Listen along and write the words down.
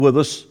with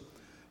us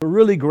to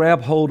really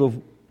grab hold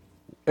of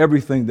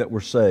everything that we're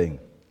saying.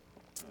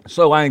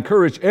 So I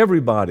encourage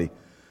everybody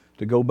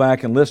to go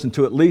back and listen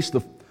to at least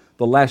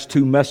the last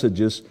two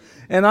messages.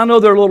 And I know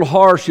they're a little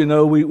harsh,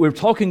 we're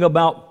talking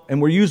about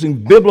and we're using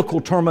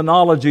biblical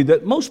terminology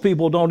that most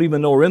people don't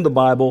even know are in the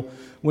Bible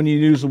when you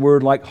use the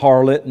word like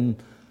harlot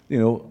and,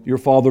 your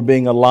father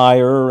being a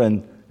liar.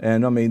 And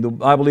the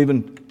Bible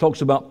even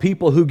talks about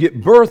people who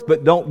get birth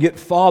but don't get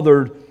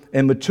fathered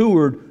and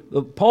matured. The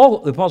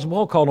Apostle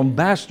Paul called them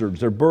bastards.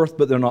 They're birthed,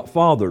 but they're not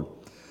fathered.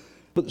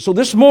 So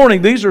this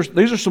morning, these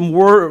are some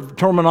word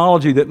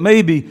terminology that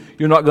maybe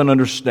you're not going to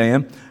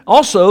understand.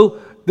 Also,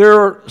 there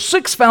are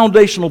 6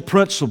 foundational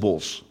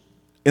principles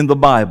in the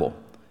Bible.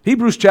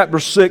 Hebrews chapter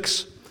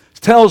 6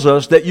 tells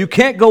us that you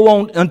can't go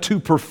on unto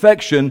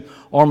perfection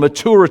or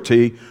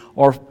maturity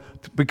or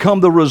become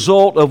the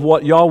result of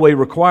what Yahweh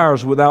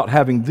requires without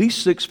having these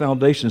 6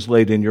 foundations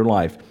laid in your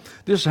life.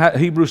 This is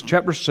Hebrews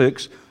chapter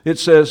 6. It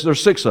says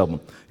there's 6 of them.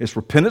 It's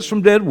repentance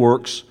from dead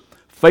works,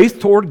 faith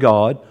toward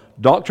God,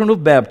 doctrine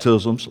of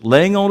baptisms,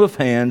 laying on of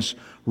hands,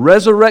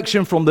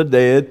 resurrection from the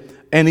dead,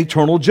 and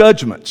eternal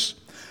judgments.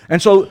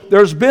 And so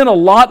there's been a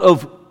lot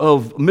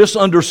of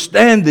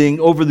misunderstanding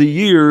over the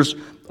years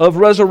of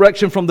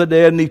resurrection from the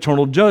dead and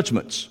eternal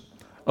judgments,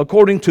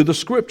 according to the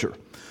Scripture.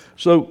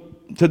 So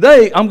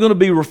today I'm going to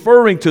be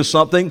referring to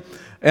something,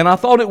 and I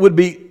thought it would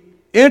be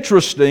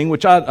interesting,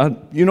 which I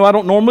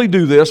don't normally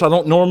do this. I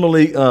don't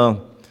normally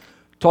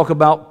talk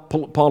about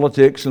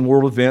politics and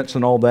world events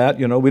and all that.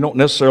 We don't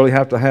necessarily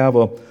have to have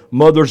a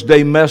Mother's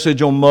Day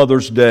message on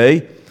Mother's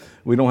Day.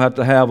 We don't have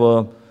to have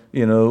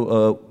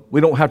we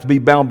don't have to be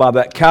bound by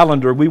that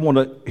calendar. We want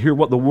to hear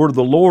what the word of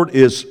the Lord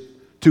is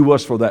to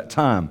us for that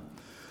time.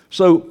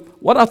 So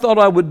what I thought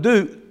I would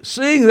do,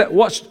 seeing that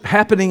what's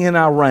happening in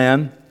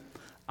Iran,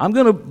 I'm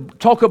going to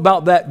talk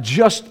about that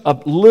just a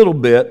little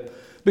bit,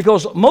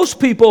 because most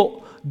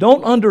people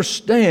don't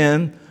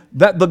understand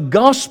that the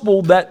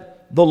gospel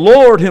that the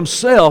Lord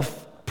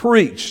Himself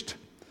preached,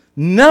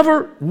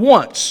 never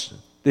once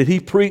did He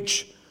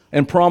preach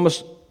and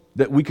promise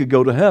that we could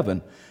go to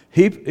heaven.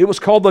 It was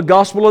called the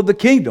gospel of the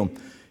kingdom.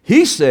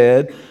 He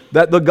said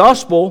that the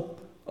gospel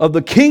of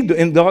the kingdom,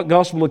 in the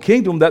gospel of the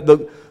kingdom,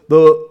 that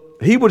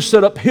He would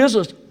set up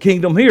His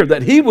kingdom here,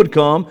 that He would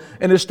come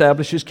and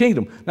establish His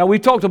kingdom. Now, we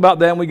talked about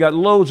that, and we got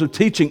loads of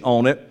teaching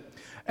on it.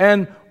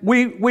 And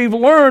we've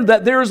learned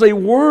that there is a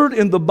word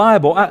in the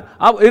Bible.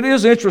 It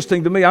is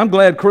interesting to me. I'm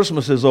glad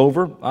Christmas is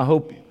over. I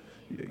hope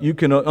you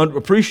can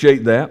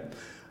appreciate that.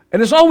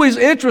 And it's always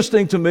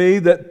interesting to me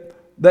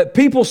that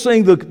people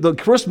sing the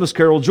Christmas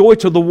carol, Joy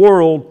to the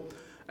World,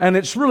 and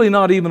it's really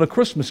not even a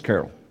Christmas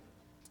carol.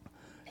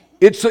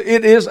 It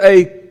is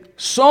a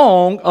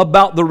song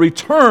about the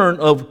return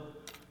of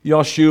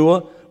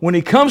Yeshua when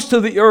He comes to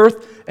the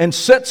earth and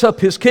sets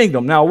up His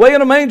kingdom. Now, away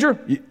in a manger,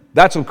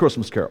 that's a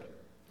Christmas carol.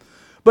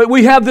 But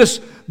we have this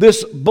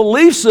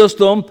belief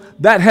system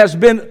that has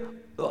been,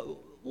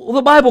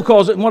 the Bible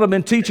calls it, and what I've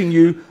been teaching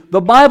you,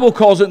 the Bible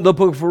calls it in the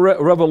book of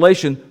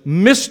Revelation,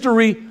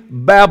 Mystery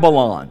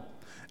Babylon.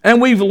 And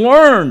we've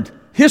learned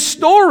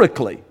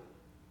historically,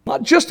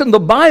 not just in the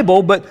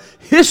Bible, but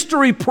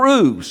history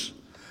proves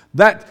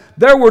that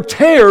there were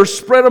tares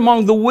spread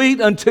among the wheat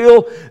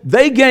until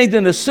they gained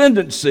an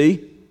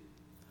ascendancy.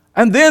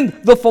 And then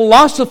the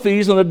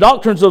philosophies and the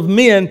doctrines of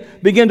men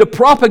began to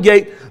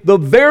propagate the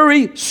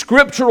very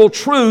scriptural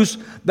truths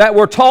that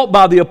were taught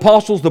by the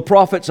apostles, the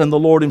prophets, and the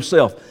Lord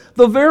Himself.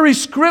 The very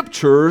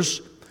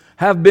scriptures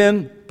have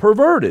been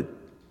perverted.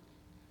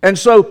 And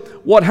so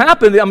what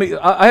happened,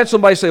 I had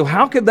somebody say, well,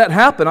 how could that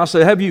happen? I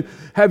said,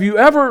 have you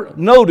ever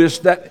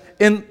noticed that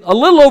in a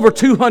little over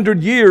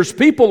 200 years,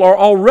 people are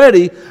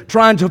already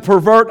trying to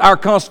pervert our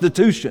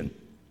Constitution?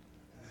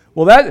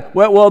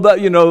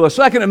 The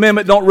Second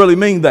Amendment don't really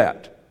mean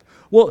that.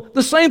 Well,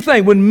 the same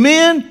thing. When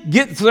men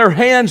get their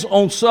hands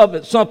on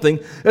something,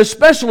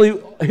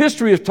 especially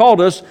history has taught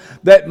us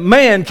that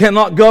man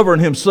cannot govern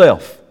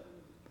himself.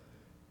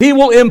 He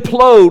will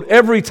implode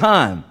every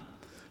time.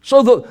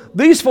 So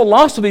these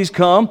philosophies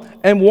come,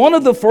 and one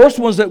of the first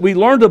ones that we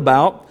learned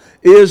about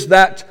is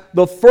that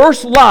the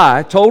first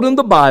lie told in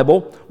the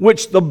Bible,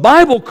 which the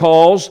Bible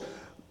calls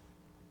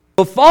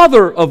the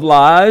father of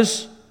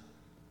lies,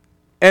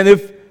 and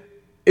if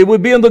it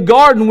would be in the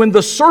garden when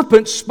the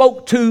serpent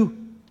spoke to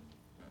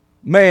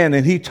man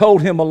and he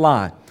told him a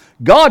lie.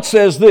 God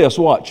says this,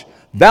 watch,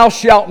 thou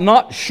shalt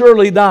not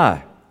surely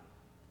die.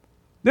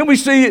 Then we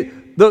see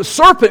the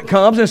serpent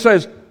comes and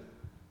says,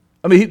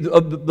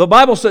 the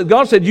Bible said,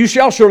 God said, you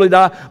shall surely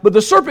die, but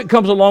the serpent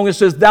comes along and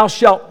says, thou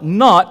shalt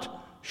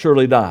not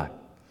surely die.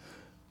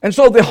 And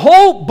so the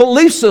whole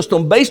belief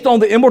system based on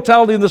the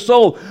immortality of the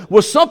soul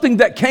was something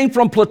that came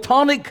from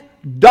Platonic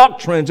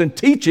doctrines and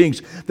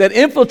teachings that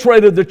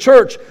infiltrated the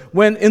church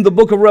when in the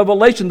book of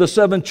Revelation, the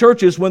 7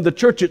 churches, when the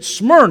church at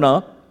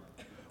Smyrna,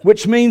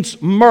 which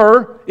means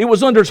myrrh, it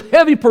was under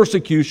heavy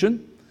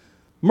persecution.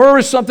 Myrrh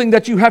is something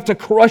that you have to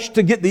crush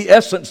to get the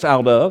essence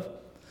out of.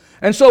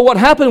 And so what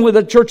happened with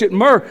the church at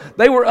Myrrh,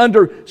 they were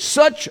under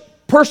such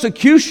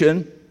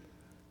persecution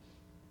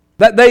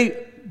that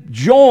they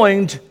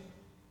joined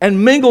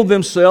and mingled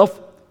themselves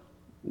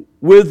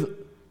with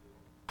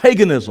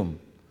paganism.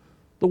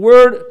 The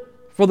word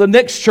for the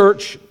next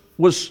church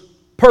was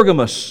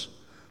Pergamos.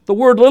 The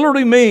word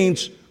literally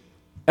means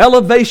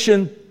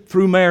elevation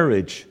through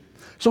marriage.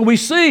 So we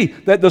see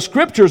that the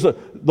Scriptures,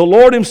 the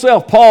Lord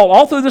Himself, Paul,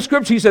 all through the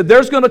Scripture, he said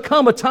there's going to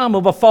come a time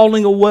of a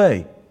falling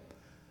away.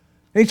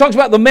 And he talks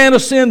about the man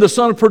of sin, the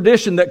son of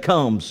perdition that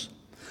comes.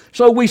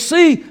 So we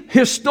see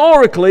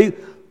historically,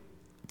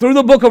 through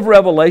the book of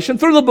Revelation,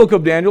 through the book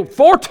of Daniel,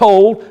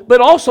 foretold,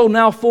 but also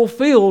now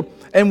fulfilled,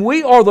 and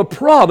we are the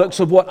products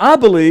of what I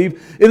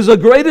believe is the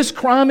greatest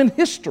crime in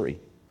history.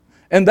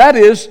 And that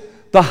is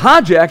the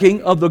hijacking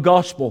of the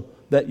gospel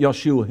that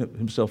Yeshua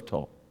Himself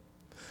taught.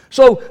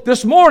 So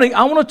this morning,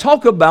 I want to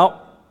talk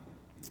about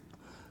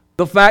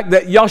the fact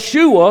that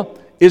Yeshua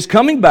is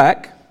coming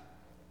back.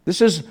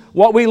 This is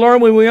what we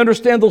learn when we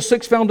understand those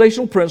 6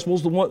 foundational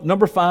principles.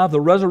 Number 5, the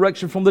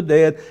resurrection from the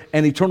dead,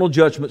 and eternal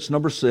judgments,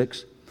 number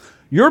 6.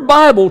 Your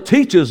Bible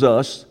teaches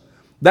us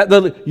that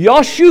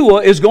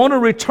Yeshua is going to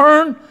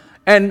return,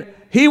 and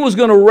He was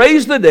going to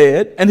raise the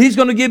dead, and He's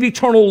going to give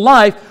eternal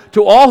life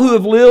to all who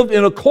have lived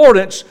in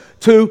accordance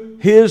to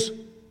His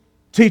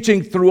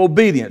teaching through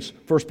obedience.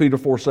 1 Peter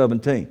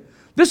 4:17.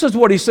 This is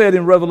what He said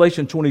in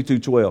Revelation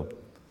 22:12.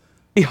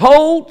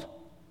 Behold,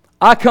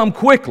 I come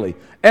quickly,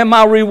 and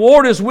my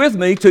reward is with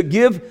me to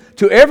give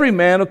to every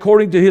man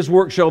according to his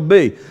work shall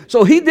be.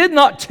 So He did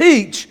not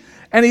teach,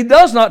 and He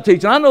does not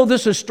teach. And I know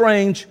this is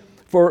strange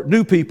for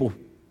new people.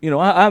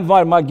 I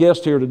invited my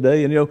guest here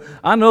today, and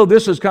I know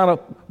this is kind of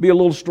be a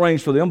little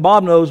strange for them.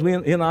 Bob knows me,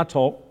 and I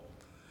talk.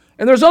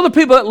 And there's other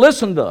people that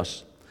listen to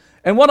us.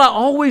 And what I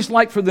always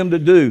like for them to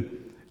do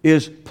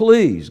is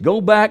please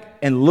go back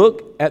and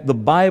look at the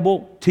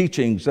Bible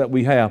teachings that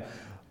we have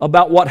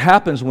about what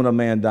happens when a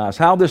man dies,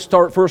 how this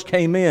first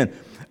came in.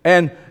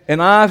 And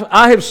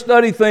I have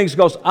studied things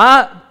because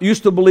I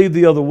used to believe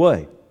the other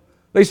way.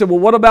 They said, well,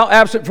 what about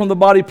absent from the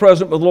body,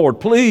 present with the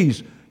Lord?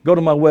 Please go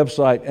to my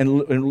website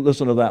and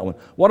listen to that one.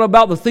 What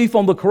about the thief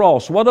on the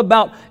cross? What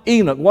about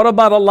Enoch? What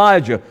about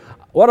Elijah?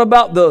 What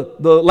about the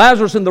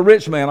Lazarus and the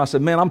rich man? I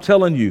said, man, I'm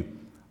telling you,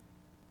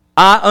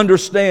 I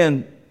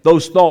understand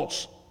those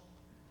thoughts.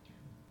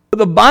 But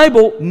the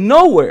Bible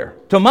nowhere,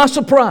 to my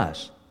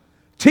surprise,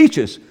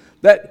 teaches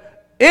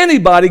that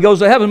anybody goes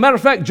to heaven. As a matter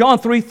of fact, John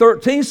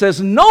 3:13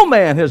 says, no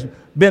man has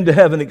been to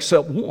heaven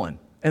except one,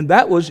 and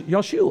that was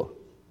Yeshua.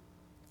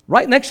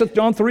 Right next to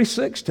John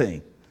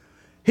 3:16.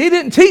 He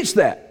didn't teach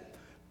that.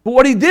 But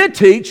what He did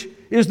teach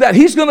is that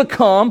He's going to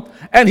come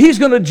and He's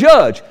going to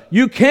judge.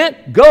 You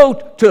can't go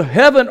to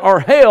heaven or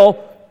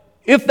hell,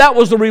 if that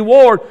was the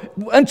reward,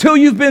 until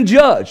you've been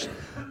judged.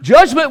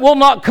 Judgment will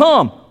not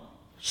come.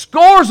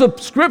 Scores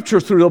of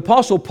scriptures through the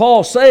Apostle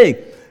Paul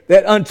say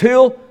that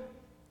until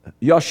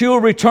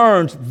Yeshua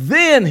returns,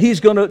 then He's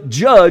going to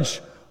judge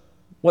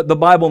what the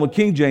Bible in the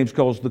King James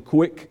calls the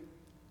quick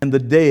and the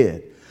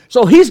dead.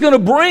 So He's going to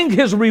bring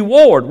His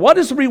reward. What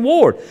is the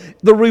reward?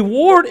 The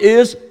reward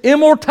is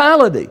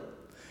immortality.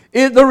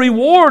 The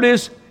reward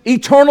is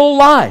eternal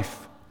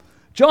life.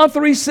 John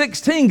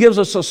 3:16 gives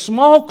us a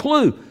small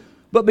clue.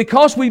 But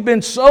because we've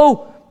been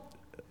so,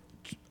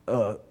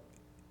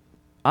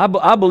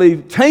 I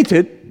believe,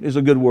 tainted is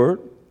a good word.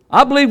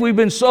 I believe we've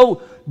been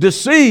so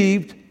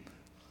deceived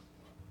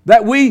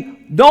that we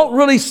don't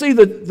really see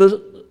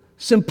the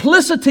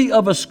simplicity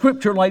of a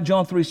scripture like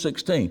John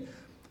 3:16.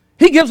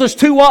 He gives us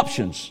 2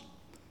 options.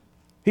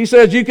 He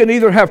says you can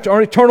either have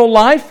eternal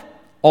life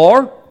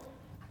or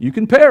you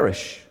can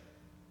perish.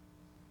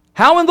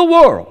 How in the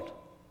world,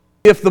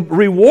 if the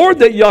reward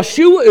that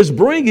Yeshua is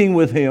bringing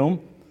with Him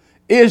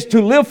is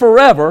to live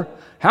forever,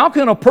 how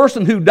can a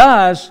person who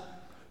dies,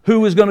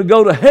 who is going to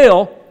go to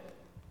hell,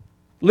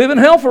 live in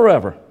hell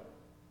forever?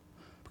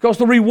 Because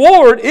the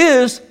reward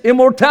is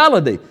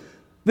immortality.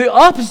 The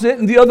opposite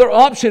and the other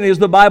option is,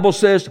 the Bible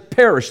says,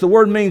 perish. The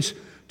word means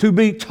to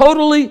be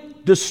totally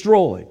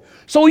destroyed.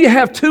 So you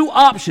have 2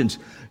 options.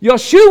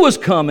 Yeshua's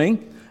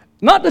coming,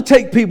 not to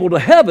take people to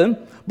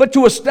heaven, but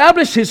to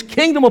establish His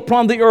kingdom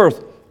upon the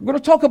earth. We're going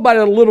to talk about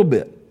it a little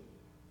bit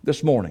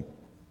this morning.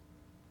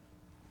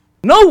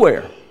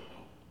 Nowhere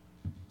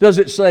does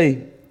it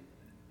say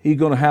He's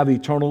going to have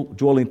eternal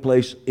dwelling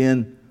place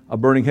in a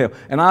burning hell.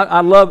 And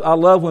I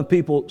love when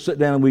people sit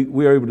down and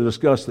we are able to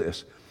discuss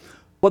this.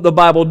 But the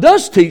Bible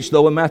does teach,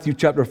 though, in Matthew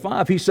chapter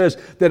 5, He says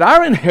that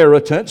our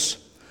inheritance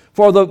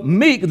for the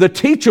meek, the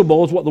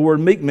teachable is what the word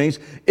meek means,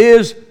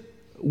 is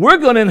we're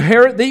going to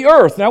inherit the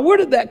earth. Now, where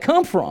did that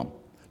come from?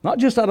 Not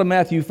just out of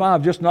Matthew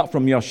 5, just not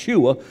from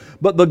Yeshua,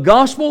 but the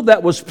gospel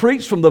that was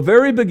preached from the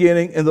very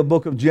beginning in the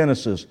book of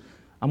Genesis.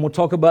 I'm going to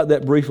talk about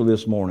that briefly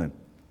this morning.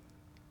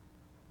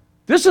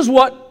 This is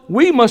what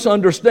we must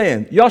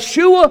understand.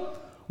 Yeshua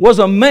was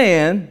a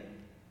man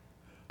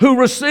who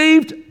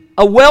received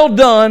a well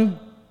done.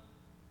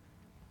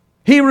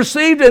 He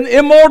received an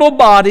immortal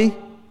body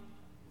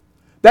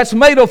that's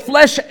made of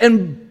flesh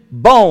and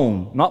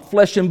bone, not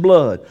flesh and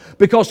blood,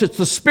 because it's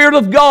the Spirit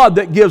of God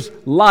that gives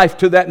life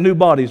to that new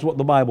body, is what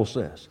the Bible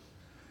says.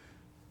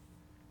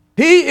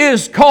 He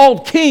is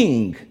called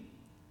King.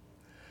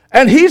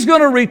 And He's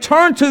going to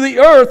return to the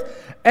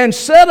earth and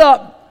set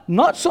up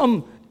not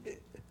some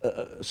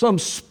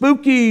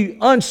spooky,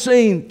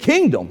 unseen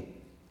kingdom.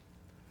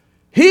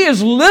 He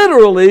is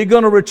literally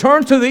going to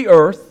return to the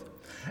earth,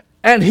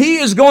 and He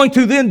is going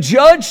to then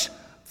judge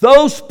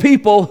those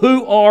people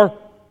who are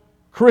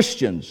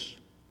Christians.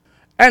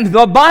 And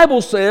the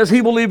Bible says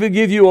He will either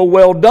give you a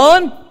well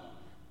done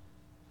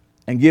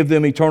and give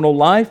them eternal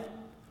life,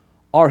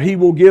 or He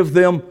will give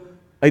them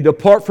a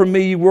depart from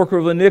me, you worker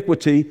of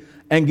iniquity,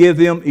 and give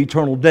them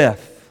eternal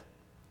death.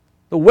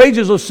 The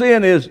wages of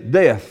sin is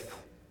death.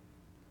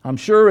 I'm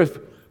sure if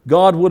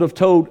God would have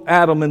told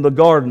Adam in the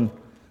garden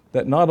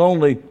that not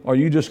only are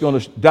you just going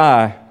to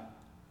die,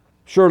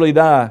 surely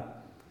die,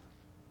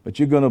 but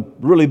you're going to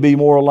really be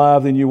more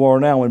alive than you are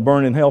now and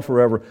burn in hell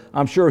forever,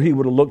 I'm sure He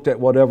would have looked at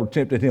whatever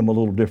tempted him a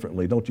little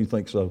differently. Don't you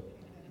think so?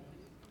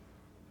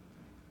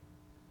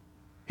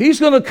 He's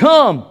going to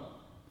come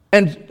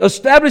and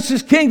establish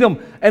His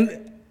kingdom,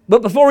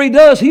 but before He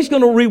does, He's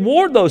going to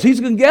reward those. He's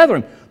going to gather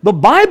them. The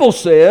Bible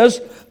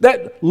says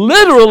that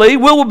literally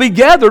we will be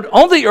gathered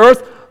on the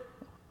earth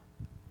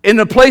in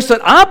the place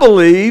that I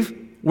believe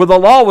where the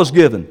law was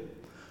given.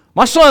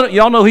 My son,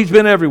 y'all know he's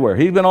been everywhere.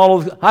 He's been all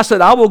over. I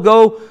said, I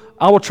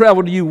will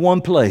travel to you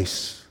one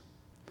place.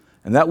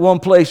 And that one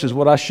place is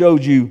what I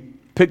showed you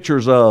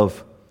pictures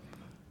of.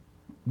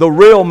 The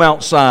real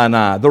Mount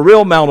Sinai, the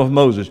real Mount of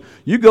Moses.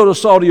 You go to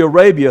Saudi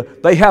Arabia,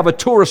 they have a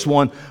tourist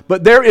one,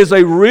 but there is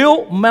a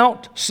real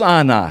Mount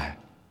Sinai.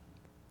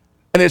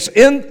 And it's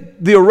in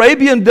the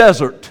Arabian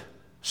desert,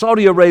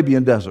 Saudi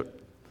Arabian desert.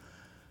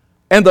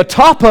 And the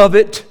top of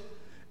it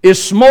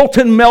is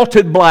molten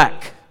melted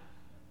black.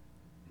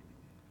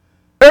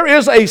 There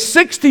is a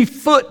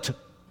 60-foot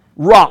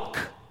rock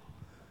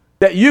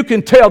that you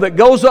can tell that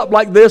goes up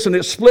like this and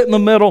it's split in the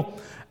middle,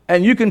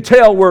 and you can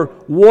tell where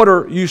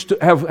water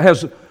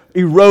has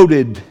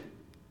eroded.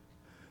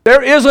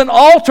 There is an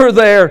altar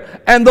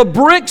there, and the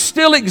brick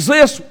still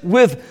exists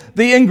with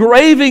the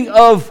engraving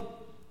of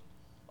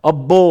a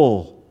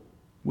bull,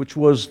 which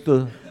was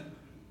the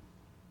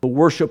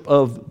worship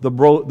of the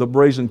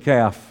brazen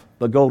calf,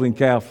 the golden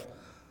calf.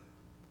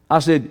 I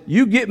said,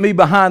 you get me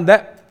behind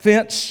that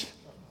fence,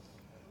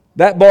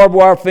 that barbed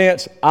wire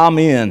fence, I'm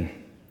in.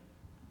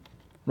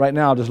 Right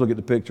now, I'll just look at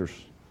the pictures.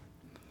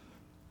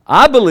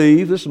 I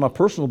believe, this is my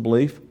personal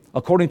belief,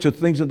 according to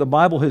things that the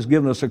Bible has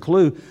given us a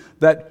clue,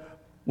 that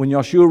when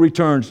Yeshua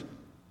returns,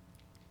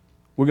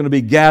 we're going to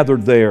be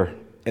gathered there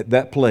at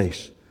that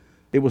place.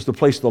 It was the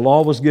place the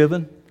law was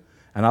given,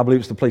 and I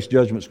believe it's the place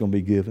judgment's going to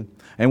be given.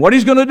 And what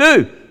He's going to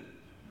do,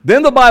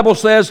 then the Bible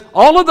says,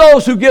 all of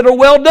those who get a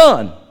well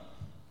done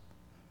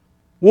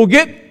will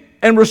get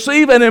and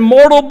receive an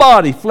immortal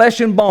body,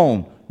 flesh and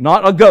bone,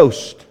 not a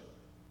ghost,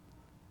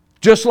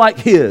 just like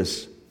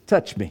His.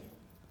 Touch me.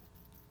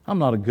 I'm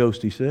not a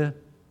ghost, He said.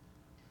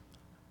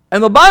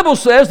 And the Bible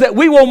says that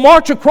we will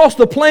march across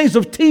the plains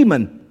of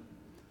Teman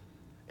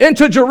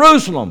into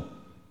Jerusalem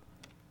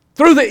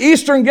through the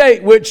eastern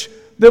gate, which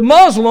the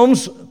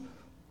Muslims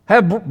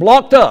have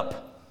blocked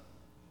up.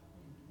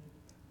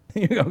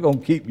 You're not going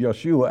to keep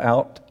Yeshua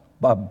out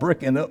by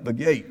bricking up the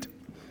gate.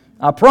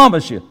 I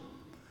promise you.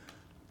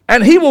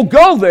 And He will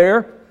go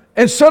there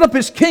and set up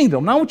His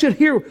kingdom. Now I want you to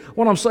hear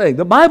what I'm saying.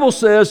 The Bible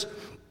says,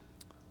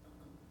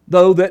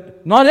 though,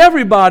 that not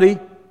everybody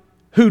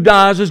who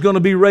dies is going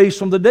to be raised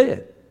from the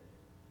dead.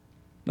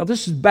 Now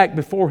this is back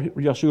before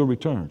Yeshua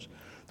returns.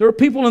 There are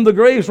people in the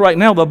graves right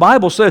now. The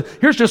Bible says,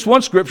 here's just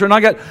one scripture, and I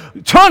got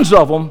tons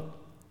of them.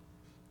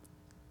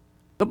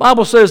 The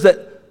Bible says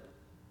that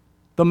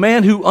the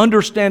man who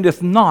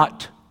understandeth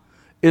not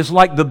is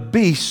like the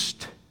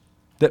beast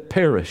that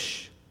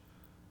perish.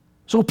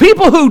 So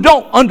people who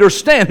don't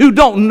understand, who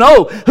don't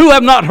know, who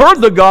have not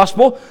heard the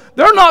gospel,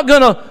 they're not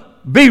going to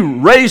be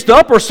raised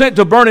up or sent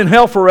to burn in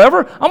hell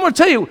forever. I'm going to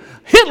tell you,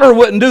 Hitler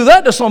wouldn't do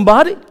that to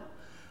somebody.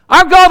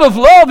 Our God of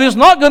love is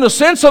not going to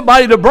send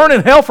somebody to burn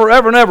in hell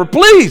forever and ever.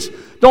 Please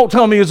don't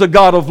tell me He's a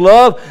God of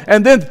love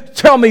and then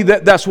tell me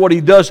that that's what He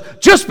does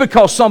just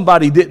because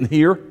somebody didn't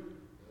hear.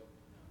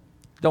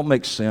 Don't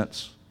make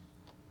sense.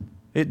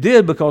 It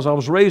did because I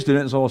was raised in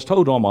it, as I was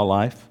told all my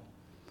life.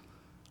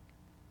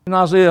 In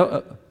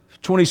Isaiah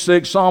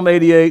 26, Psalm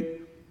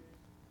 88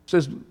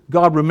 says,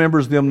 God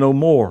remembers them no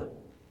more.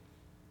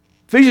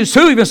 Ephesians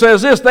 2 even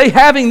says this, they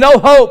having no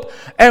hope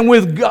and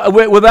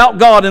without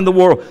God in the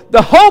world.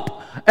 The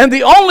hope and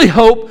the only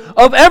hope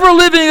of ever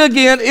living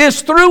again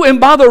is through and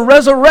by the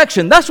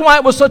resurrection. That's why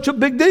it was such a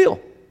big deal.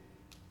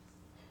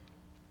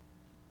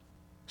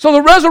 So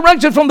the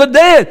resurrection from the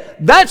dead,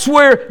 that's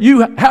where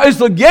is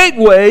the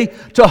gateway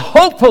to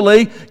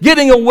hopefully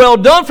getting a well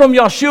done from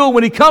Yeshua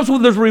when He comes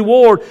with His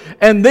reward,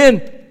 and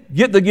then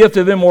get the gift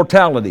of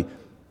immortality.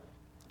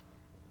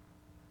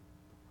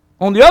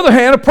 On the other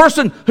hand, a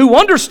person who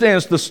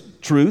understands the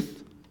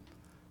truth,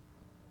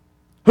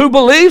 who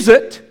believes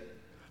it,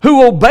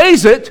 who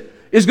obeys it,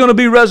 is going to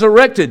be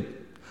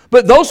resurrected.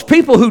 But those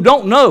people who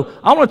don't know,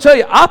 I want to tell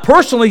you,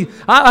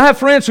 I have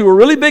friends who are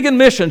really big in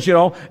missions,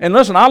 and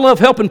listen, I love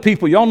helping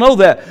people. Y'all know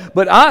that.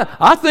 But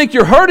I think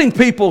you're hurting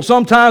people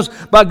sometimes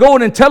by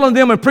going and telling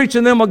them and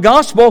preaching them a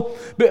gospel,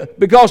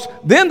 because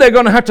then they're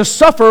going to have to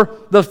suffer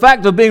the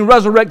fact of being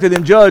resurrected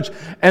and judged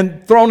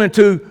and thrown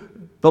into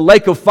the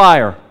lake of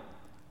fire.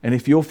 And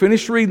if you'll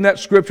finish reading that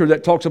scripture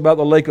that talks about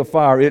the lake of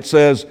fire, it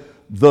says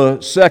the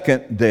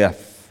second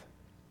death.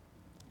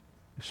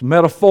 It's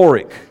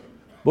metaphoric.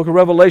 Book of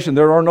Revelation,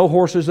 there are no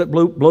horses that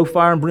blow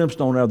fire and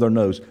brimstone out of their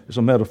nose. It's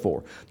a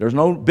metaphor. There's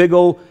no big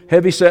old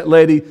heavy-set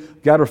lady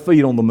got her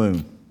feet on the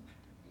moon.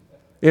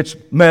 It's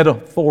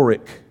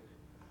metaphoric.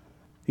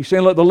 He's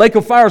saying, look, the lake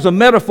of fire is a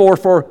metaphor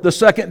for the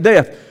second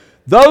death.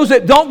 Those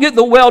that don't get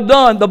the well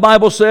done, the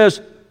Bible says,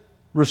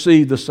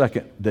 receive the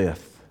second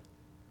death.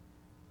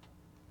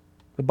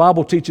 The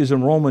Bible teaches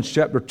in Romans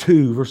chapter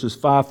 2, verses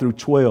 5 through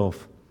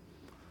 12,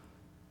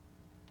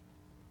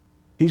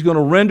 He's going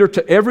to render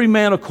to every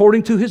man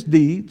according to his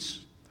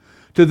deeds,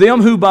 to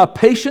them who by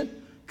patient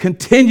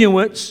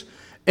continuance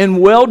in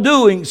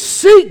well-doing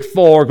seek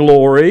for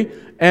glory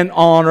and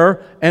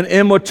honor and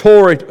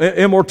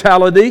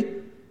immortality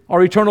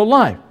or eternal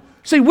life.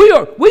 See,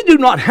 we do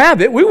not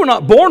have it. We were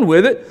not born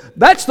with it.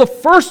 That's the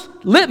first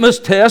litmus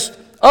test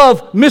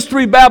of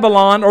Mystery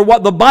Babylon, or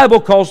what the Bible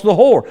calls the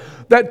whore.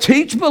 That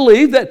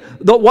believe that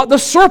what the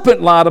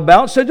serpent lied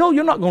about, said, oh,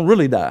 you're not going to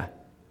really die.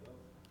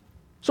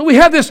 So we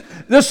have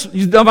this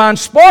divine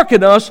spark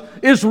in us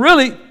is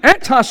really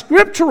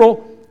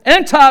anti-scriptural,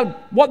 anti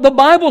what the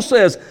Bible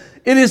says.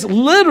 It is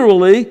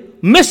literally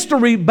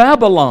Mystery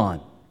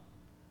Babylon.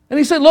 And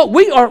he said, look,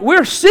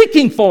 we're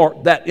seeking for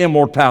that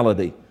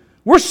immortality.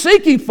 We're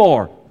seeking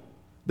for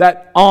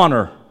that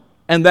honor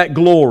and that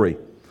glory.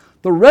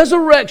 The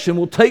resurrection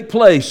will take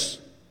place,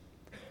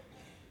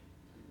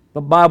 the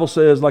Bible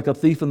says, like a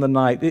thief in the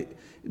night.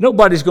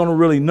 Nobody's going to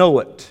really know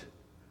it.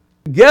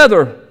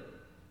 Together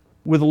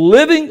with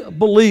living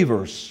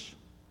believers.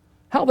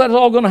 How that's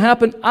all going to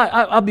happen,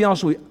 I'll be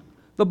honest with you,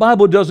 the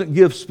Bible doesn't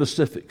give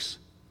specifics.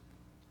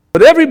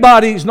 But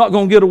everybody's not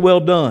going to get a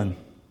well done.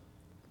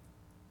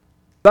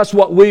 That's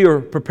what we are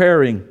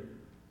preparing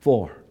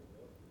for.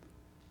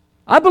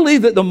 I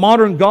believe that the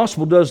modern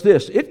gospel does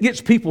this. It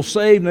gets people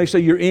saved and they say,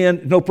 you're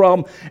in, no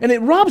problem. And it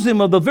robs them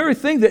of the very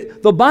thing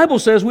that the Bible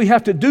says we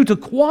have to do to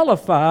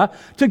qualify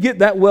to get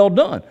that well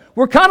done.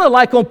 We're kind of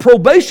like on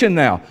probation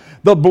now.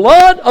 The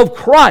blood of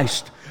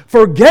Christ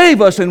forgave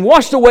us and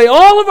washed away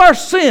all of our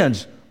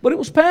sins, but it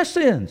was past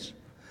sins.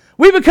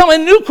 We become a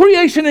new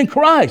creation in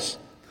Christ.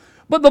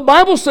 But the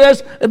Bible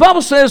says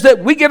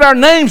that we get our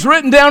names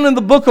written down in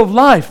the book of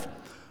life.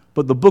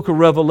 But the book of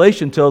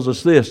Revelation tells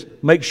us this: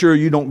 make sure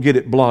you don't get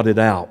it blotted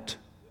out.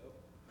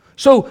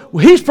 So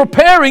he's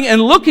preparing and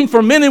looking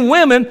for men and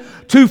women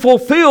to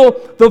fulfill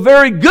the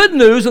very good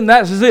news, and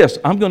that's this: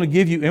 I'm going to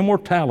give you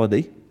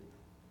immortality.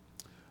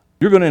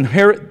 You're going to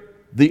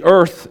inherit the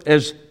earth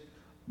as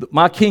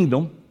my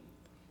kingdom,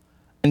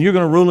 and you're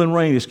going to rule and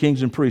reign as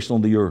kings and priests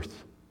on the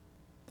earth.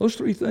 Those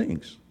three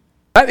things.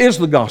 That is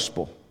the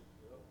gospel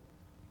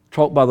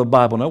taught by the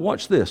Bible. Now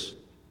watch this.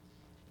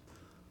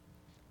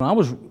 When I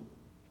was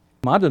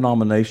my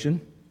denomination,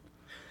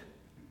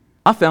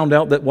 I found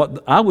out that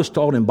what I was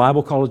taught in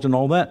Bible college and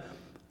all that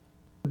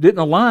didn't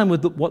align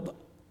with what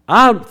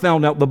I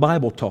found out the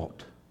Bible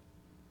taught.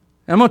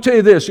 And I'm going to tell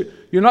you this: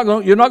 you're not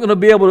going to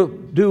be able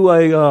to do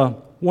a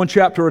one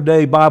chapter a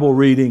day Bible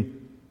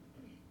reading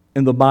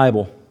in the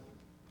Bible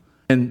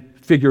and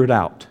figure it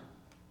out.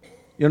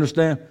 You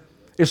understand?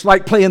 It's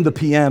like playing the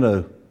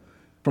piano,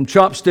 from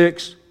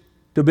chopsticks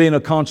to being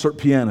a concert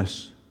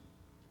pianist.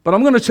 But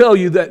I'm going to tell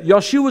you that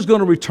Yeshua is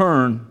going to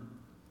return.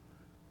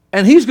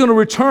 And he's going to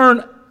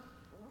return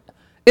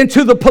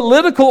into the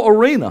political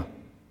arena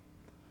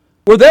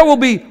where there will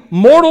be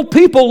mortal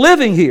people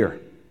living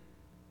here.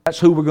 That's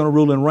who we're going to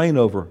rule and reign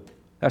over.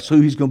 That's who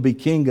he's going to be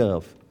king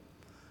of.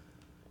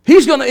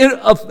 He's going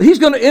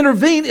to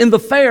intervene in the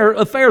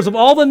affairs of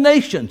all the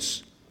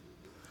nations.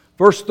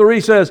 Verse 3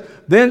 says,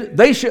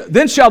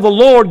 Then shall the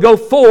Lord go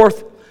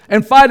forth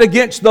and fight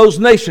against those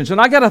nations.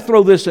 And I got to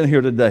throw this in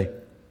here today.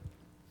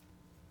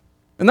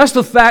 And that's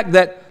the fact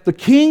that the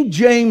King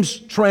James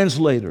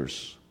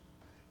translators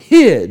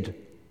hid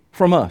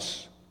from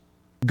us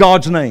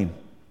God's name.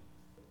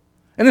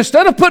 And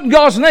instead of putting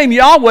God's name,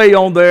 Yahweh,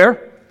 on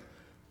there,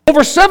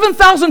 over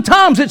 7,000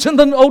 times it's in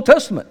the Old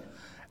Testament.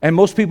 And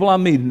most people I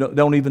meet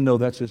don't even know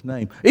that's his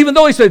name. Even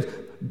though he said,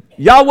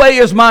 Yahweh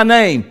is my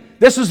name.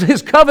 This is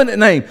his covenant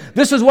name.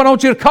 This is what I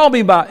want you to call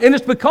me by. And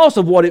it's because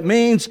of what it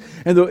means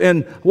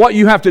and what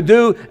you have to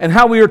do and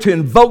how we are to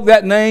invoke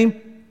that name.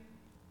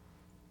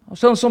 I was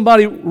telling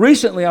somebody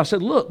recently, I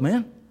said, look,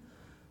 man,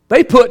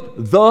 they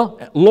put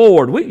the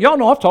Lord. Y'all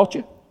know I've taught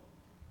you.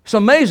 It's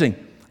amazing.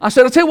 I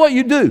said, I'll tell you what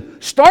you do.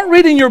 Start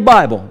reading your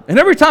Bible. And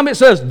every time it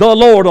says the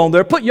Lord on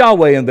there, put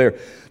Yahweh in there.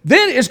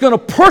 Then it's going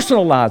to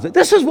personalize it.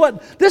 This is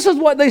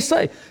what they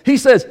say. He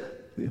says,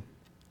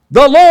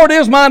 the Lord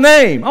is my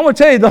name. I'm going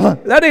to tell you,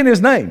 that ain't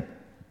his name.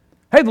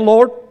 Hey, the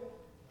Lord.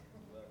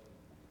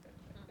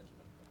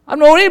 I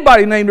don't know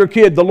anybody named their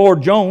kid the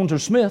Lord Jones or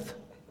Smith.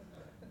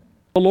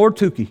 The Lord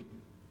Tukey.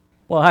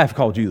 Well, I have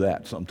called you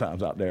that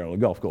sometimes out there on the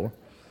golf course.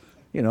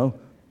 You know,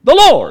 the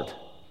Lord.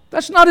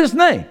 That's not his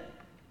name.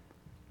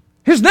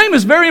 His name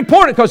is very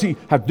important because you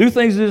have to do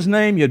things in his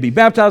name. You have to be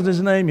baptized in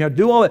his name. You have to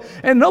do all that.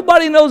 And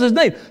nobody knows his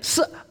name.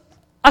 So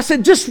I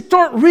said, just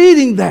start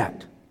reading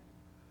that.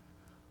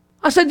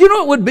 I said, you know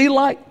what it would be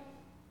like?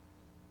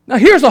 Now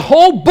here's a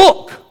whole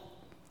book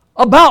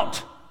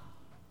about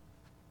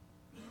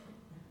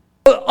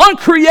the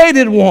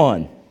uncreated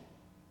one.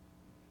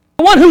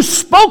 The one who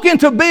spoke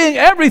into being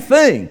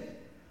everything.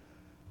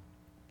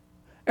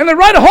 And they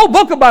write a whole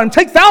book about him,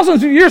 take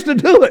thousands of years to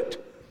do it.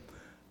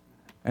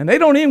 And they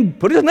don't even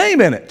put his name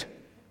in it.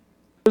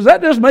 Does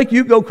that just make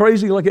you go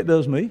crazy like it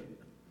does me?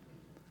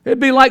 It'd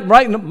be like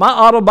writing my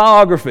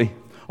autobiography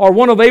or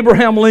one of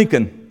Abraham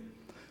Lincoln.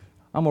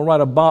 I'm going to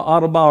write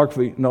a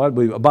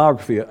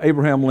biography of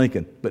Abraham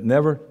Lincoln, but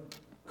never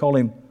call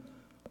him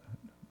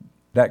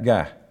that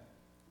guy.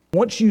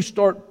 Once you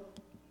start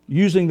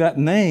using that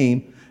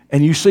name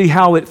and you see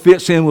how it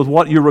fits in with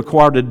what you're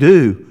required to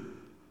do,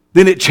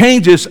 then it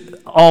changes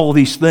all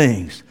these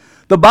things.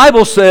 The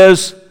Bible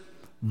says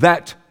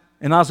that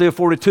in Isaiah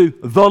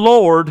 42, the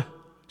Lord,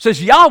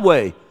 says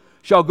Yahweh,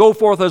 shall go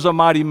forth as a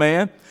mighty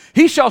man.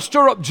 He shall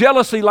stir up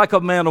jealousy like a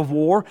man of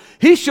war.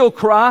 He shall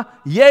cry,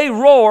 yea,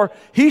 roar.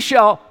 He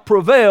shall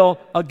prevail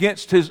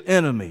against his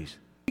enemies.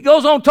 He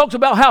goes on and talks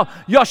about how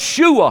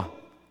Yeshua,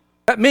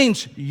 that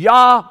means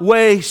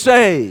Yahweh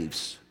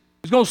saves.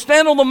 He's going to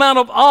stand on the Mount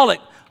of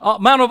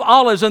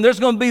Olives, and there's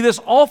going to be this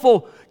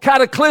awful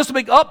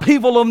cataclysmic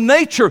upheaval of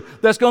nature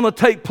that's going to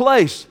take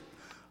place.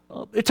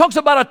 It talks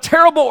about a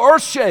terrible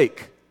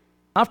earthshake.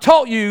 I've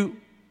taught you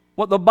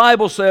what the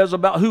Bible says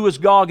about who is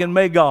Gog and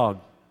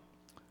Magog.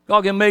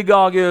 Gog and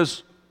Magog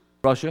is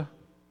Russia,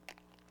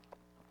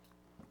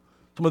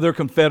 some of their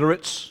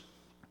confederates,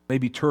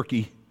 maybe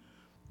Turkey,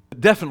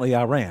 but definitely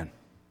Iran.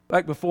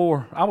 Back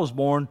before I was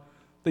born,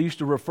 they used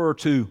to refer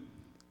to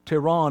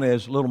Tehran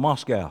as Little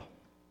Moscow.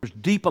 There's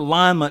deep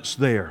alignments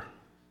there.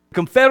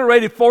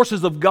 Confederated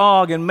forces of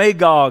Gog and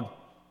Magog,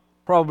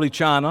 probably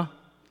China.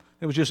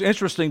 It was just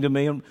interesting to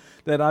me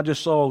that I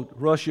just saw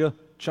Russia,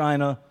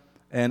 China,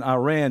 and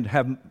Iran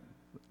have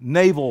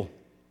naval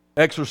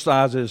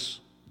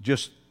exercises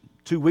just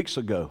 2 weeks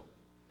ago.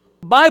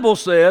 The Bible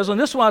says, and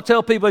this is why I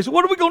tell people, they say,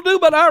 what are we going to do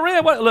about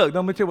Iran? Look,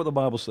 let me tell you what the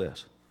Bible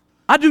says.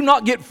 I do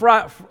not get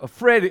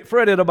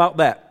fretted about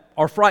that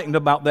or frightened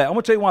about that. I'm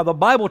going to tell you why. The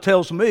Bible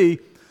tells me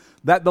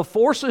that the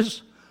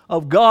forces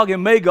of Gog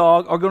and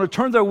Magog are going to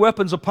turn their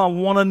weapons upon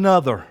one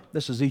another.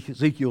 This is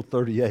Ezekiel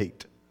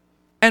 38.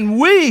 And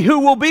we who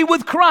will be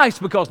with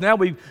Christ, because now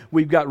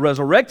we've got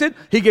resurrected.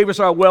 He gave us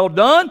our well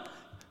done.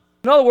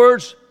 In other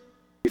words,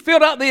 he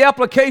filled out the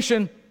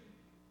application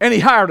and he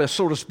hired us,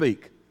 so to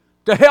speak,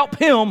 to help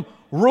him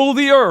rule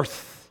the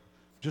earth.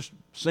 Just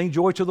sing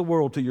Joy to the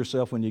World to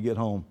yourself when you get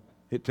home.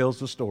 It tells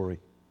the story.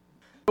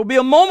 It will be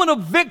a moment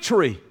of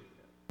victory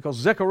because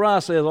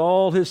Zechariah says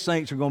all his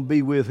saints are going to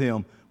be with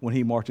him when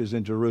he marches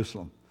in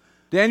Jerusalem.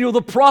 Daniel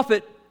the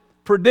prophet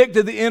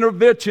predicted the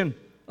intervention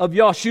of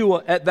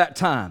Yeshua at that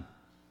time.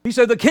 He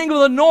said the king of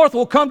the north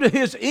will come to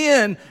his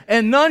end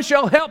and none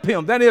shall help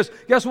him. That is,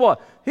 guess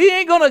what? He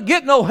ain't going to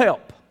get no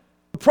help.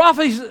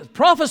 The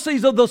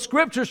prophecies of the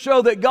scriptures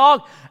show that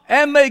Gog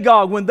and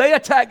Magog, when they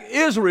attack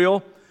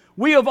Israel,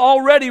 we have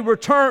already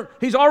returned.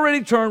 He's already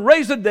returned,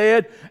 raised the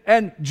dead,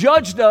 and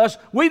judged us.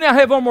 We now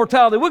have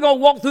immortality. We're going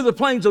to walk through the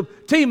plains of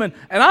Teman.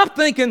 And I'm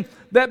thinking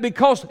that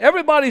because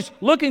everybody's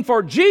looking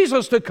for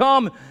Jesus to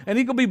come, and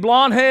he could be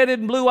blonde-headed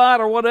and blue-eyed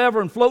or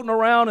whatever, and floating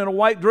around in a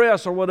white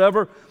dress or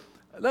whatever,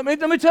 let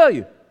me tell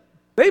you,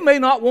 they may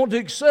not want to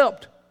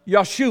accept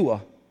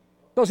Yeshua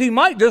because he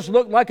might just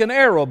look like an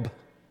Arab,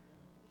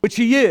 which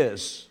he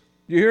is.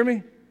 You hear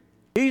me?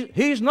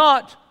 He's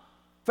not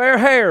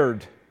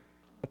fair-haired.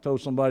 I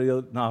told somebody the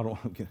other, no, I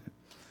don't.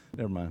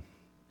 Never mind.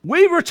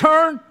 We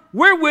return.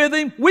 We're with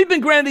him. We've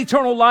been granted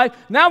eternal life.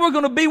 Now we're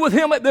going to be with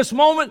him at this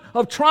moment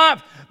of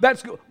triumph.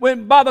 That's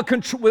when by the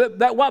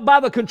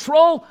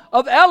control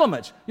of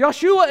elements.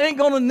 Yeshua ain't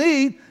going to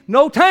need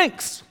no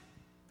tanks.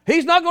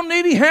 He's not going to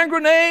need any hand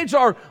grenades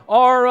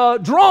or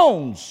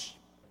drones.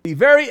 The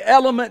very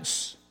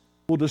elements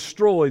will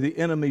destroy the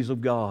enemies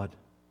of God.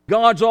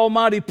 God's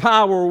almighty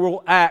power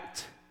will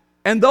act.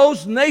 And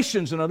those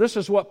nations, and this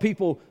is what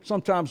people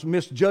sometimes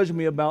misjudge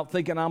me about,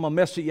 thinking I'm a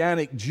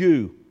Messianic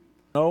Jew.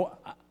 No,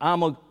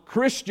 I'm a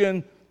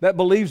Christian that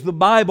believes the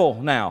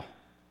Bible now.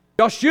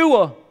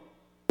 Yeshua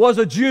was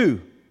a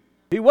Jew.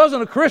 He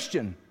wasn't a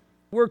Christian.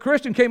 The word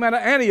Christian came out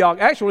of Antioch.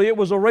 Actually, it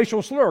was a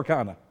racial slur,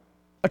 kind of.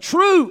 A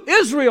true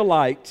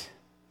Israelite,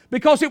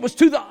 because it was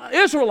to the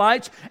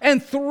Israelites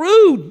and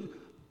through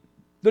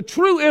the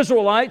true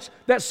Israelites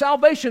that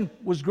salvation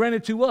was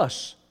granted to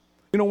us.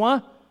 You know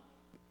why?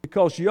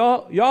 Because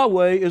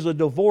Yahweh is a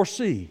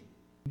divorcee.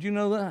 Did you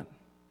know that?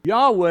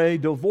 Yahweh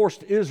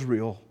divorced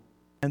Israel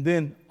and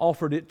then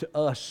offered it to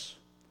us.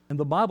 And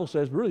the Bible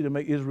says really to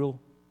make Israel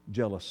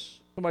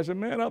jealous. Somebody said,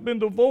 man, I've been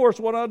divorced.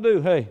 What do I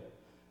do? Hey,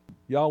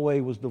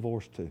 Yahweh was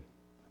divorced too.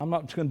 I'm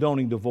not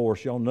condoning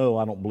divorce. Y'all know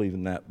I don't believe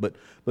in that. But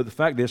the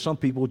fact is, some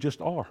people just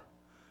are.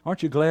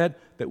 Aren't you glad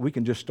that we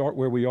can just start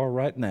where we are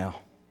right now?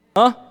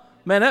 Huh?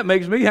 Man, that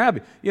makes me happy.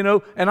 You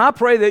know, and I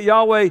pray that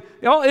Yahweh,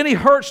 any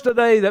hurts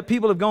today that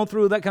people have gone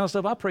through, that kind of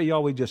stuff, I pray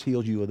Yahweh just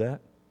heals you of that.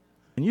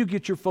 And you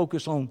get your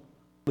focus on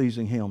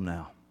pleasing Him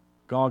now.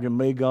 Gog and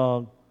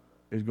Magog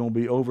is going to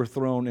be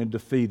overthrown and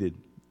defeated.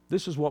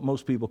 This is what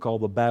most people call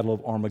the Battle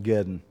of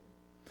Armageddon.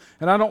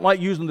 And I don't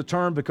like using the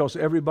term because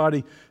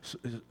everybody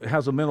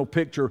has a mental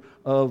picture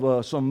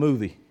of some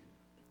movie.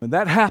 When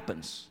that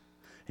happens,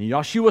 and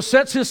Yahshua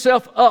sets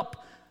Himself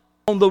up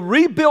on the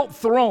rebuilt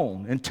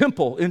throne and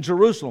temple in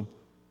Jerusalem,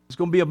 it's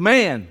going to be a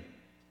man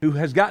who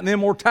has gotten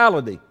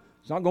immortality.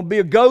 It's not going to be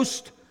a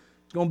ghost.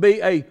 It's going to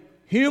be a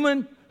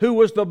human who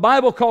was, the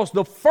Bible calls,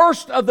 the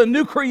first of the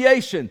new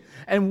creation.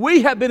 And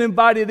we have been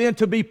invited in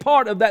to be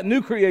part of that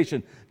new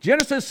creation.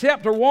 Genesis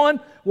chapter 1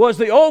 was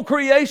the old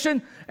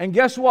creation, and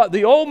guess what?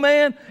 The old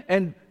man,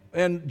 and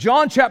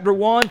John chapter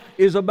 1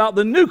 is about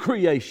the new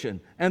creation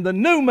and the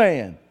new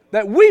man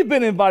that we've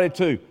been invited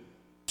to.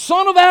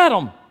 Son of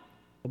Adam,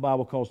 the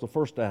Bible calls the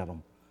first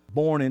Adam,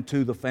 born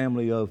into the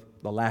family of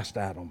the last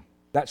Adam.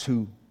 That's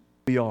who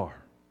we are.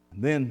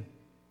 And then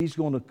He's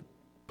going to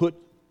put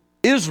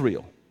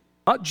Israel,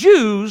 not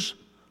Jews,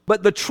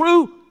 but the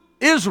true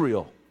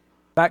Israel,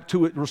 back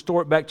to it,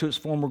 restore it back to its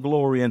former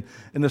glory, and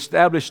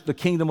establish the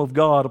kingdom of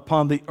God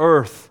upon the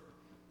earth.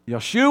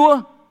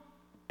 Yeshua,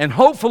 and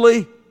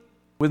hopefully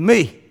with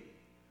me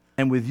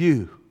and with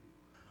you,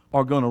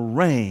 are going to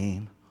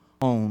reign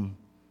on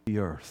the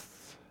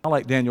earth. I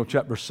like Daniel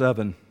chapter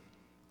 7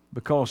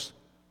 because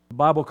the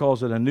Bible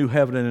calls it a new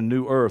heaven and a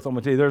new earth. I'm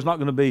going to tell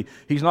you,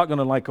 He's not going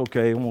to like,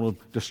 okay, I'm going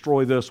to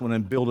destroy this one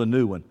and build a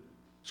new one.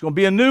 It's going to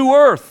be a new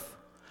earth.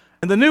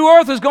 And the new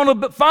earth is going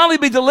to finally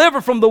be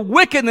delivered from the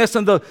wickedness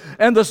and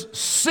the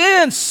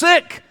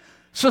sin-sick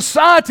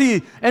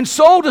society and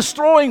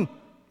soul-destroying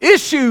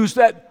issues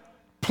that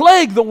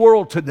plague the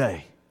world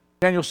today.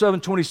 Daniel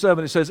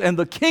 7:27, it says, "And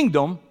the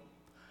kingdom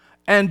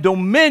and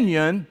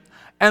dominion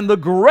and the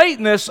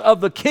greatness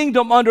of the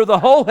kingdom under the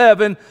whole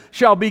heaven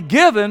shall be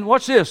given,"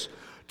 watch this,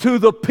 "to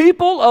the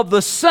people of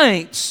the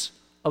saints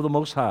of the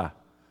Most High,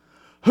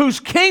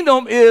 whose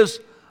kingdom is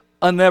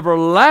an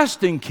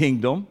everlasting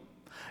kingdom,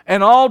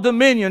 and all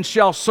dominions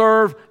shall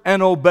serve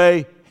and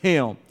obey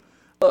Him."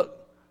 Look,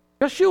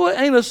 Yeshua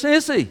ain't a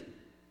sissy.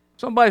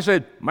 Somebody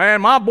said,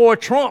 "Man, my boy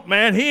Trump,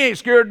 man, he ain't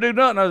scared to do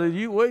nothing." I said,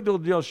 "You wait till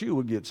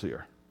Yeshua gets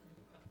here."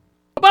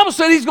 The Bible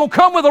said He's going to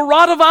come with a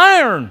rod of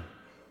iron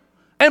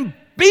and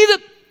beat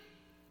it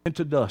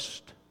into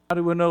dust. How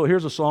do we know?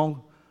 Here's a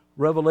song,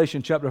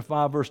 Revelation chapter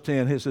 5, verse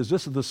 10. It says,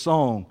 this is the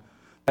song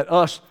that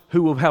us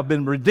who have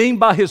been redeemed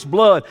by His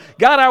blood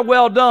got our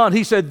well done.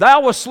 He said,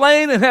 "Thou wast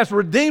slain and hast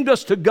redeemed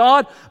us to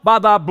God by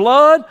Thy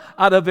blood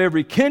out of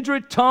every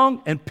kindred,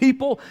 tongue, and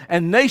people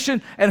and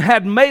nation, and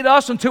had made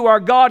us unto our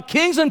God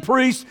kings and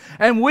priests,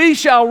 and we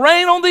shall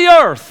reign on the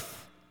earth."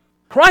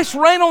 Christ's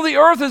reign on the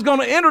earth is going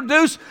to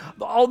introduce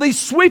all these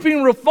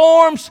sweeping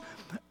reforms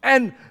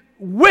and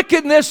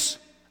wickedness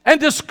and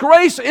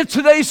disgrace in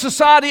today's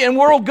society and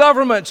world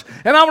governments.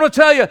 And I'm going to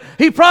tell you,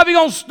 He's probably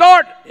going to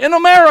start in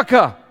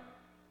America.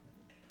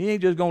 He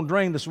ain't just going to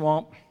drain the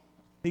swamp.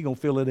 He's going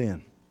to fill it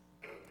in.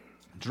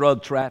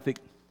 Drug traffic,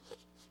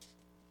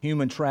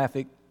 human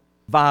traffic,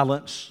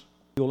 violence.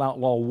 He'll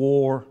outlaw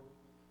war.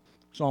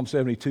 Psalm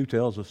 72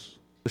 tells us,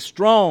 the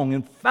strong,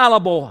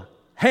 infallible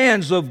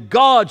hands of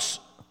God's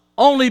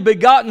only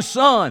begotten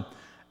Son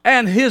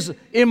and His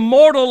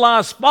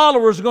immortalized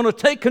followers are going to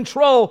take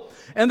control,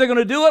 and they're going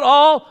to do it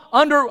all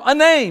under a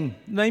name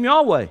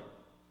Yahweh.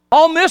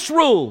 All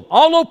misrule,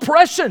 all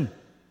oppression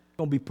is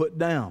going to be put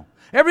down.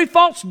 Every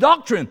false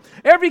doctrine,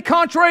 every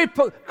contrary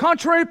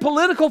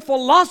political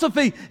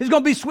philosophy is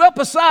going to be swept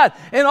aside,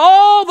 and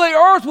all the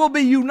earth will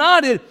be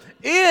united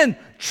in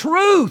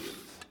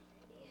truth.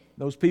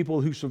 Those people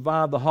who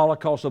survived the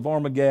Holocaust of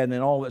Armageddon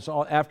and all its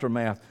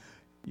aftermath,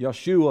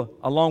 Yeshua,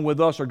 along with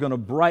us, are going to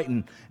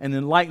brighten and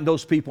enlighten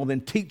those people, then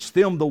teach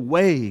them the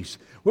ways.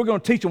 We're going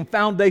to teach them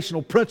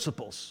foundational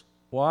principles.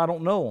 Well, I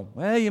don't know them.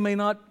 Well, you may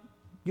not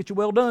get you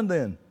well done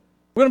then.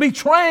 We're going to be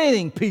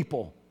training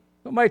people.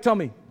 Somebody tell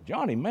me,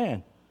 "Johnny,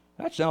 man,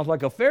 that sounds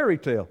like a fairy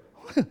tale."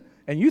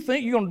 And you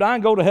think you're going to die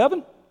and go to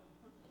heaven?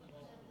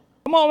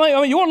 Come on, man.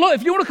 I mean,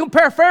 if you want to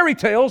compare fairy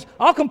tales,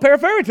 I'll compare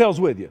fairy tales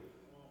with you.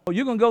 Oh,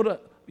 you're going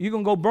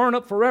to go burn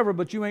up forever,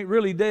 but you ain't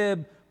really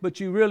dead. But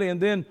you really,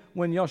 and then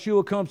when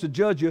Yeshua comes to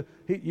judge you,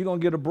 you're going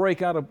to get a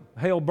break out of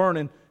hell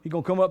burning. He's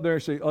going to come up there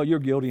and say, "Oh, you're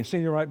guilty," and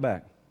send you right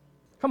back.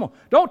 Come on.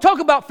 Don't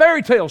talk about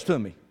fairy tales to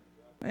me.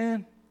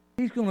 Man,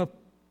 He's going to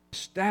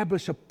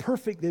establish a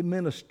perfect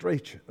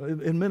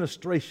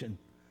administration.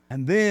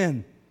 And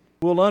then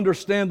we'll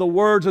understand the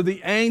words of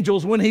the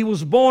angels when He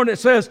was born. It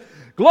says,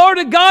 "Glory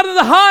to God in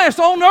the highest,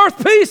 on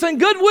earth peace and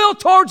goodwill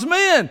towards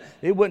men."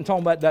 It wasn't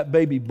talking about that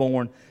baby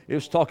born. It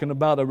was talking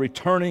about a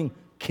returning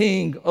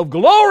King of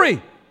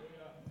glory.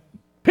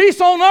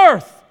 Peace on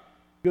earth,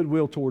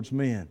 goodwill towards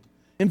men.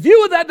 In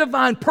view of that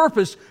divine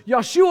purpose,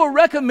 Yeshua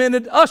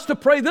recommended us to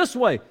pray this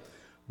way: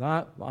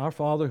 Our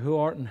Father who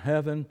art in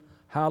heaven,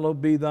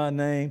 hallowed be thy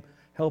name.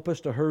 Help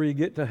us to hurry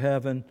get to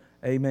heaven.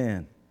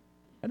 Amen.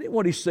 That ain't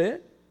what he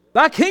said.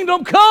 Thy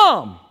kingdom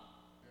come.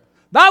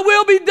 Thy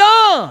will be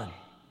done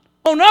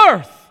on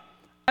earth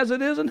as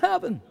it is in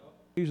heaven.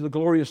 These are the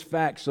glorious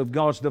facts of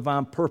God's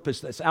divine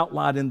purpose that's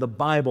outlined in the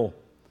Bible.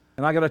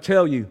 And I got to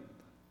tell you,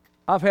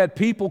 I've had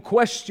people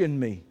question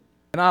me,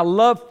 and I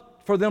love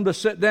for them to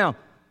sit down.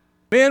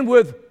 Men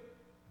with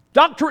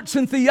doctorates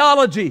in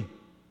theology,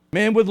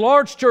 men with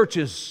large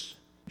churches.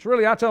 It's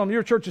really, I tell them,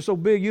 your church is so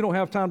big you don't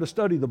have time to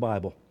study the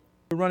Bible.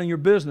 You're running your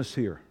business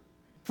here.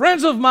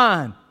 Friends of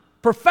mine,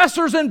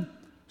 professors in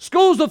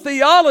schools of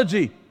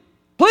theology,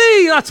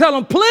 please, I tell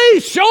them,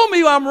 please show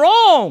me I'm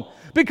wrong,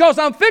 because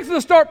I'm fixing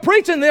to start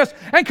preaching this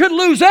and could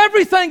lose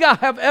everything I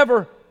have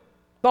ever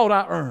thought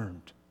I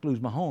earned.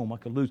 Lose my home, I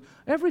could lose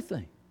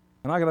everything.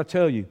 And I got to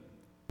tell you,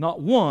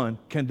 not one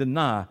can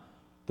deny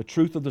the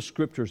truth of the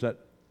Scriptures that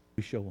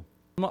we show them.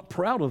 I'm not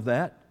proud of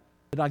that,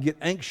 but I get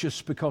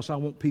anxious because I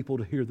want people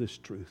to hear this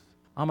truth.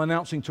 I'm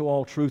announcing to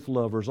all truth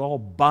lovers, all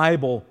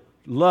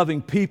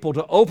Bible-loving people,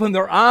 to open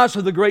their eyes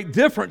to the great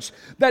difference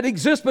that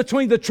exists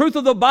between the truth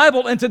of the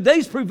Bible and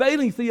today's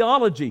prevailing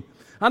theology.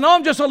 I know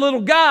I'm just a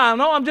little guy. I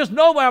know I'm just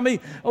nobody. I mean,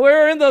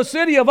 we're in the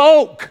city of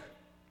Oak.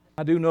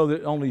 I do know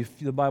that only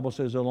the Bible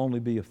says there'll only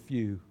be a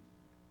few.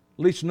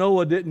 At least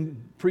Noah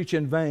didn't preach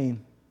in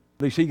vain.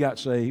 At least he got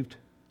saved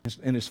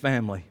and his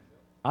family.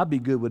 I'd be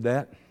good with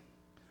that.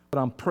 But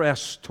I'm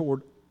pressed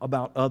toward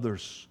about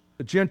others.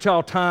 The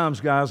Gentile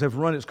times, guys, have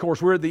run its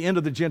course. We're at the end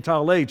of the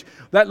Gentile age.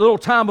 That little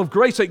time of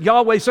grace that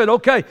Yahweh said,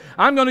 okay,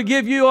 I'm going to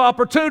give you an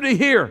opportunity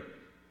here,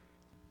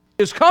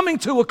 is coming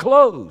to a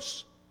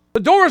close. The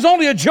door is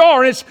only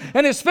ajar,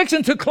 and it's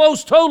fixing to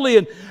close totally,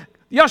 and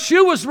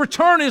Yeshua's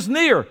return is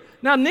near.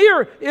 Now,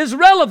 near is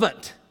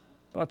relevant.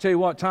 But I'll tell you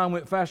what, time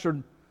went faster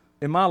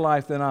in my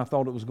life than I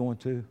thought it was going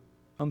to.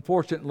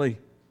 Unfortunately,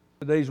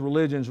 today's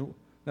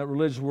that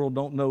religious world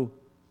don't know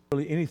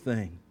really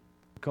anything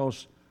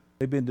because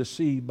they've been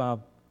deceived by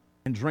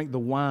and drink the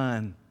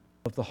wine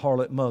of the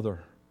harlot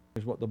mother,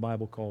 is what the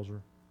Bible calls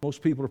her.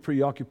 Most people are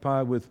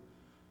preoccupied with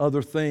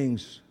other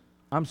things.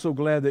 I'm so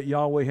glad that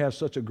Yahweh has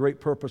such a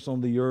great purpose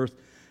on the earth.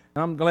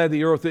 And I'm glad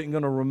the earth isn't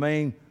going to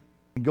remain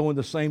and go in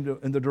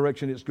the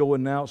direction it's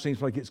going now. It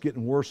seems like it's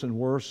getting worse and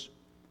worse.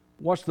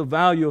 What's the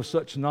value of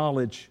such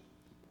knowledge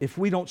if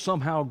we don't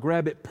somehow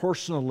grab it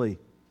personally?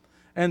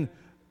 And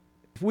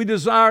if we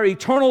desire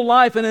eternal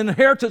life and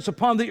inheritance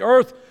upon the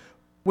earth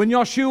when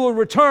Yeshua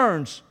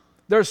returns,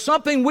 there's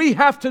something we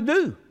have to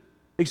do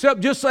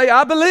except just say,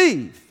 I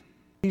believe.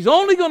 He's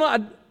only going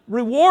to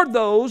reward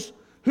those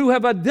who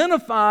have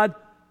identified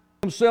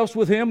themselves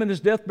with Him in His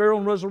death, burial,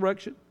 and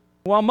resurrection.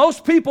 While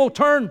most people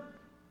turn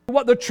to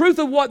what the truth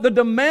of what the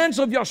demands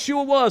of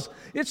Yeshua was,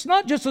 it's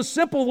not just a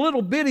simple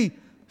little bitty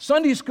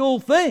Sunday school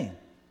thing.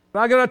 But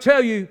I got to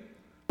tell you,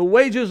 the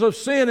wages of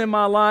sin in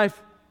my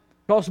life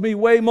cost me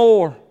way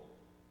more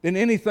than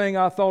anything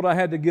I thought I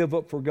had to give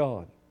up for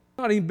God.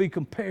 Not even be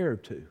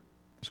compared to.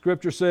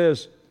 Scripture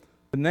says,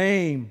 the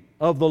name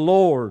of the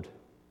Lord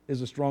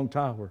is a strong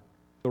tower.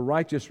 The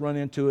righteous run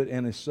into it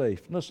and is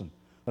safe. Listen,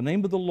 the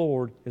name of the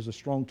Lord is a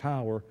strong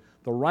tower.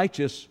 The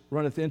righteous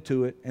runneth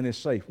into it and is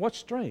safe. What's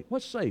straight?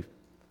 What's safe?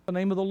 The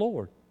name of the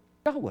Lord,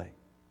 Yahweh.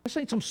 This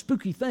ain't some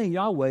spooky thing,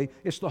 Yahweh.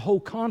 It's the whole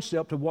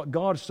concept of what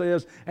God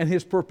says and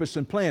His purpose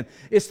and plan.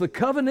 It's the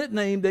covenant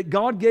name that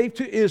God gave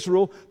to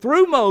Israel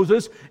through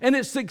Moses, and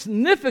its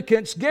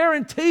significance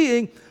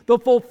guaranteeing the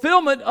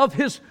fulfillment of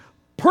His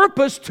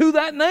purpose to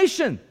that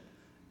nation.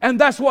 And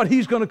that's what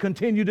He's going to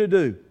continue to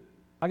do.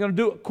 I'm going to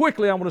do it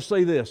quickly. I want to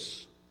say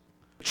this.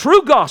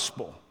 True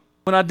gospel,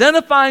 when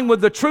identifying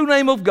with the true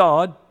name of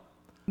God,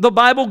 the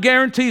Bible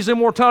guarantees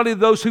immortality to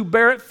those who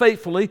bear it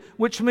faithfully,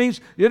 which means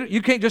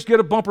you can't just get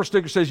a bumper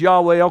sticker that says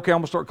Yahweh. Okay, I'm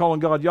going to start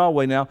calling God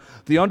Yahweh now.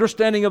 The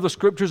understanding of the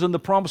Scriptures and the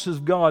promises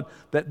of God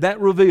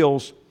that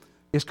reveals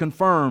is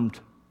confirmed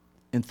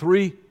in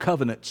 3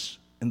 covenants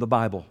in the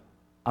Bible.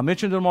 I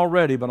mentioned them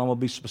already, but I'm going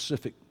to be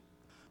specific.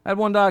 I had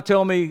one guy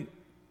tell me,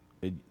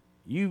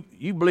 you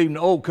believe in the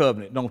Old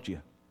Covenant, don't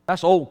you?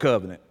 That's Old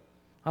Covenant.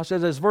 I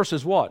said, this verse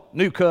is what?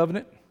 New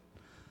Covenant.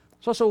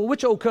 So I said, well,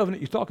 which Old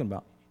Covenant are you talking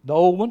about? The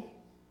old one?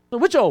 So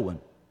which old one?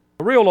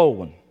 The real old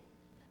one.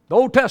 The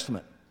Old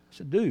Testament. I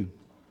said, dude,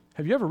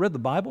 have you ever read the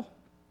Bible?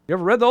 You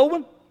ever read the old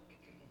one?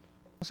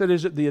 I said,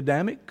 is it the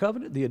Adamic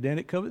covenant, the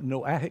Adamic covenant, the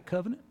Noahic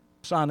covenant,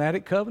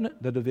 Sinaitic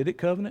covenant, the Davidic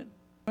covenant?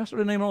 I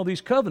started naming all these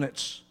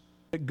covenants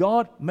that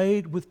God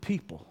made with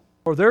people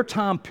for their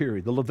time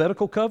period. The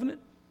Levitical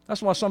covenant.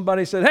 That's why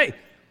somebody said, hey,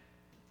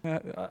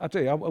 I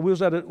tell you, we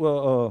was at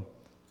one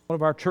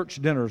of our church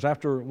dinners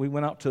after we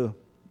went out to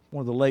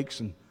one of the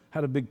lakes and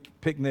had a big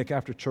picnic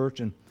after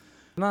church, and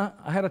I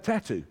had a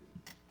tattoo.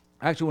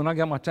 Actually, when I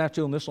got my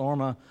tattoo on this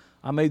arm,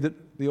 I made the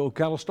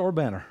Ocala Star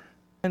banner.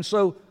 And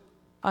so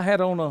I had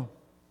on a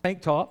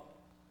tank top.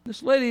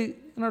 This lady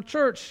in our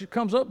church, she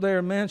comes up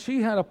there, man,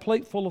 she had a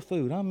plate full of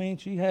food. I mean,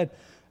 she had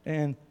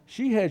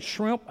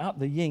shrimp out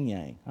the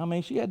yin-yang. I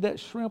mean, she had that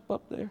shrimp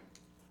up there.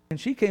 And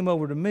she came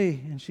over to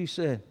me and she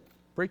said,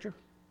 preacher,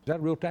 is that a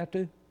real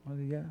tattoo? I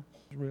said, yeah,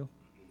 it's real.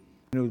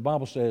 You know, the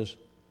Bible says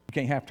you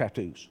can't have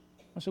tattoos.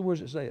 I said, where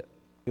does it say it?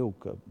 The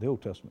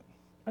Old Testament.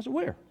 I said,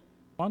 where?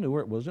 Well, I knew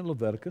where it was, in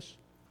Leviticus.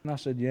 And I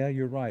said, yeah,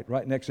 you're right.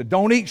 Right next to,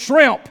 don't eat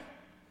shrimp.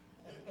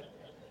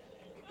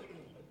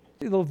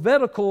 See, the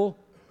Levitical,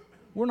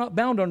 we're not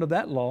bound under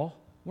that law.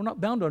 We're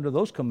not bound under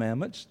those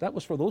commandments. That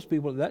was for those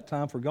people at that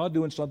time, for God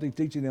doing something,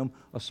 teaching them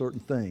a certain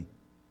thing.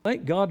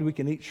 Thank God we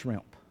can eat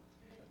shrimp.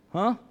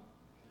 Huh?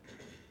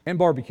 And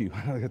barbecue.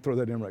 I gotta throw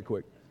that in right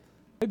quick.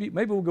 Maybe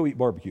we'll go eat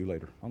barbecue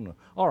later. I don't know.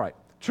 All right.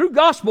 True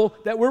gospel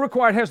that we're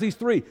required has these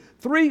three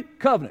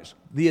covenants.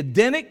 The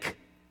Edenic,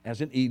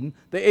 as in Eden,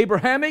 the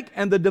Abrahamic,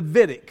 and the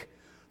Davidic.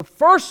 The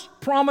first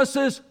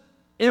promises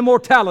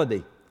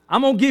immortality.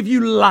 I'm going to give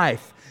you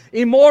life,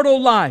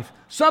 immortal life,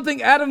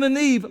 something Adam and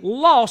Eve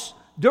lost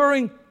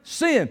during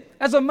sin.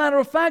 As a matter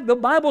of fact, the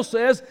Bible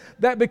says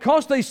that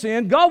because they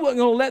sinned, God wasn't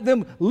going to let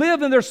them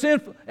live in their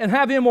sin and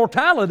have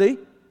immortality.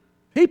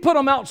 He put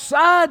them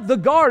outside the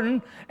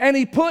garden, and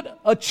He put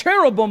a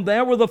cherubim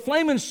there with a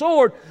flaming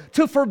sword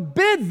to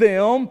forbid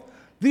them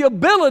the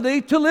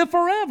ability to live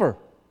forever.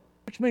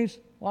 Which means,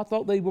 well, I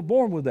thought they were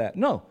born with that.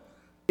 No.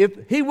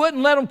 If He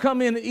wouldn't let them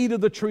come in and eat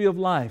of the tree of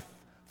life,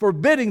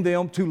 forbidding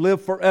them to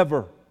live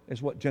forever,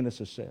 is what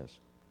Genesis says.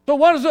 So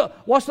what's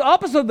the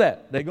opposite of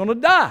that? They're going to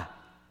die.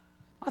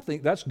 I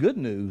think that's good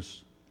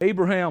news.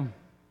 Abraham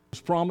was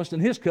promised in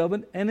his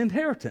covenant an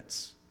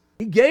inheritance.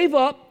 He gave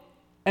up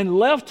and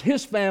left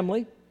his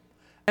family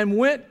and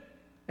went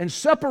and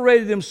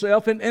separated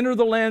himself and entered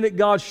the land that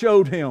God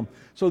showed him.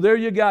 So there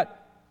you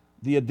got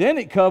the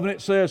Edenic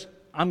covenant says,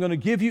 I'm going to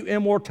give you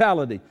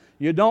immortality.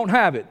 You don't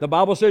have it. The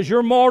Bible says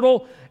you're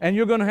mortal and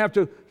you're going to have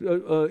to,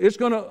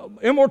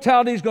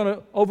 immortality is going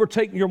to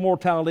overtake your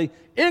mortality.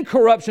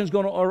 Incorruption is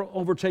going to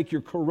overtake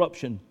your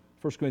corruption.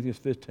 1 Corinthians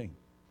 15.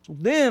 So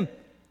then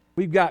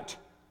we've got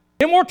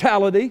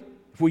immortality.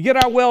 If we get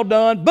our well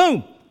done,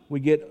 boom, we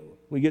get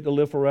to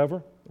live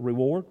forever,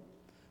 reward.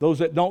 Those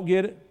that don't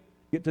get it,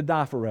 get to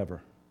die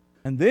forever.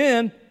 And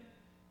then,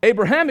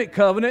 Abrahamic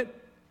covenant,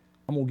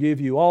 I'm going to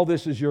give you, all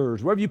this is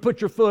yours. Wherever you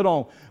put your foot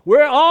on.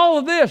 Where all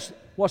of this,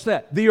 what's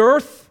that? The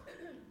earth.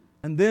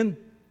 And then,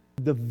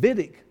 the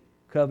Davidic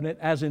covenant,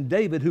 as in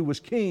David, who was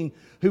king,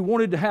 who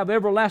wanted to have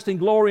everlasting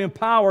glory and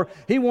power.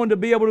 He wanted to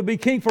be able to be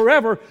king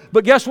forever.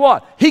 But guess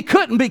what? He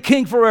couldn't be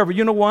king forever.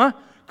 You know why?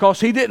 Because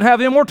he didn't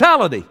have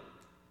immortality.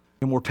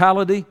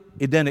 Immortality,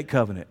 Edenic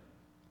covenant.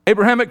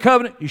 Abrahamic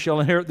covenant, you shall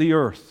inherit the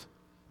earth.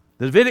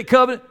 The Davidic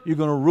covenant, you're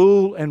going to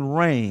rule and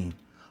reign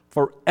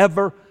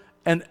forever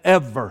and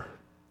ever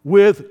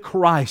with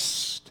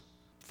Christ.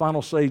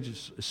 Final stage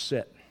is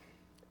set.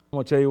 I'm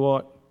going to tell you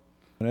what,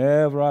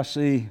 whenever I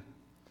see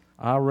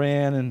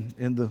Iran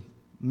in the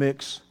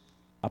mix,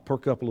 I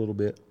perk up a little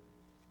bit.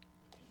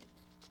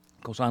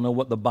 Because I know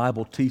what the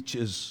Bible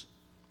teaches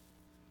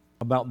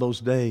about those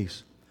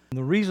days. And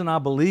the reason I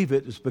believe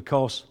it is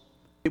because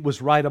it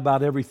was right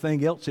about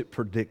everything else it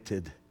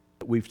predicted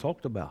that we've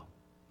talked about.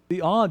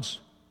 The odds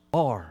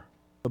are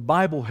the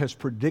Bible has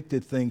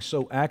predicted things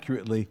so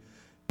accurately,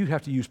 you'd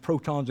have to use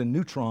protons and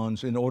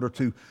neutrons in order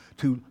to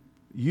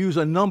use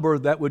a number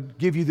that would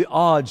give you the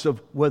odds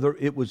of whether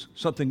it was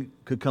something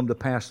could come to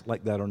pass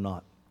like that or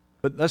not.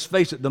 But let's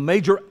face it, the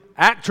major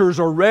actors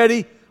are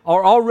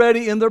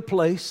already in their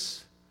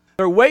place.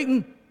 They're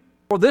waiting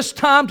for this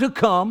time to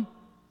come.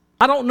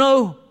 I don't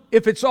know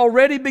if it's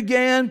already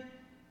began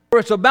or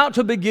it's about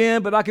to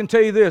begin, but I can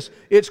tell you this,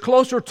 it's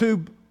closer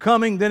to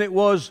coming than it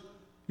was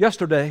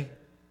yesterday.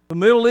 The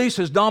Middle East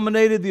has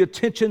dominated the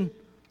attention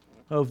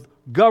of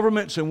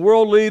governments and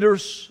world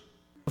leaders.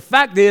 The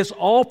fact is,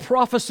 all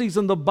prophecies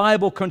in the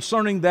Bible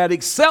concerning that,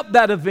 except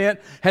that event,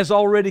 has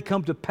already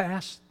come to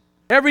pass.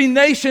 Every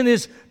nation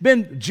has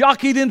been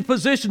jockeyed in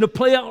position to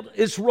play out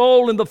its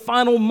role in the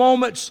final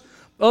moments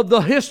of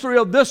the history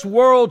of this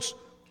world's,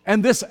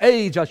 and this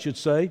age, I should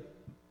say,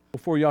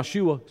 before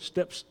Yeshua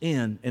steps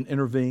in and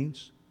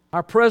intervenes.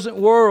 Our present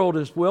world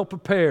is well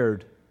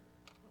prepared.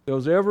 There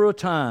was ever a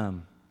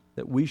time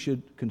that we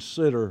should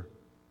consider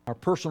our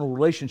personal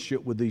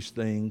relationship with these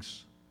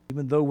things,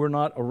 even though we're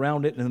not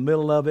around it, in the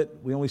middle of it.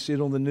 We only see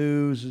it on the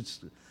news.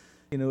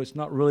 It's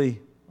not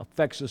really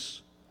affects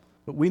us.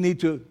 But we need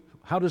to,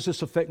 how does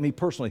this affect me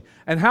personally?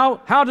 And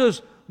how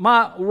does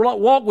my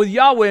walk with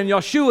Yahweh and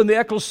Yeshua and the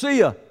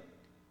ecclesia,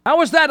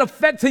 how is that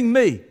affecting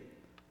me?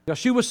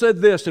 Yeshua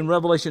said this in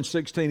Revelation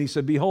 16. He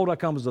said, behold, I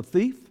come as a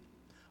thief.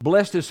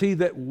 Blessed is he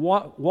that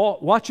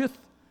watcheth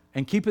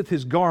and keepeth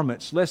his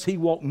garments, lest he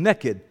walk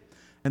naked.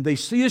 And they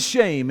see his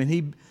shame. And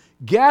he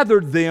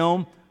gathered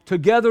them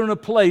together in a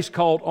place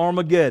called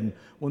Armageddon.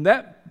 When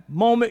that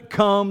moment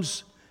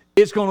comes,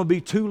 it's going to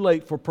be too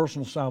late for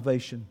personal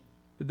salvation.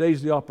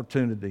 Today's the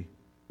opportunity.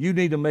 You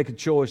need to make a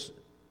choice.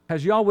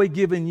 Has Yahweh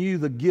given you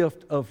the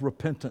gift of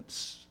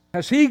repentance?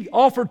 Has He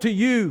offered to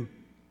you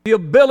the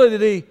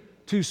ability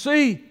to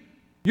see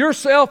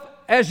yourself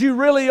as you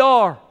really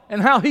are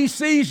and how He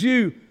sees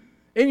you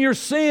in your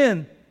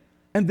sin,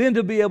 and then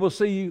to be able to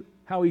see you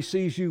how He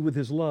sees you with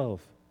His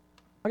love?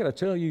 I got to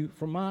tell you,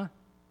 from my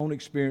own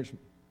experience,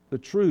 the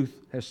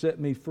truth has set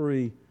me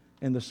free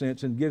in the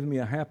sense and gives me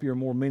a happier,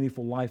 more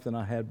meaningful life than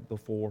I had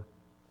before.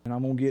 And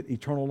I'm going to get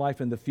eternal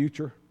life in the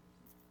future.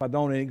 If I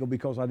don't, it ain't going to be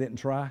because I didn't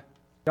try.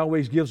 He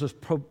always gives us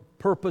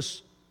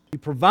purpose. He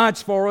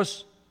provides for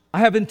us. I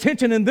have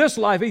intention in this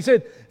life. He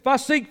said, if I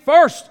seek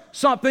first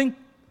something,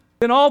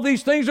 then all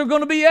these things are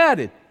going to be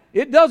added.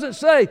 It doesn't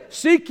say,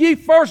 seek ye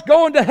first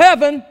going to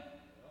heaven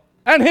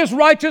and His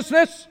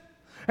righteousness,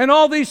 and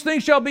all these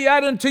things shall be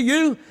added unto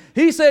you.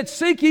 He said,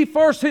 seek ye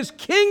first His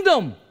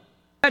kingdom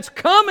that's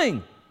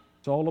coming.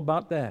 It's all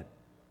about that.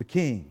 The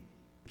King,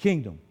 the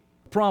kingdom,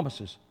 the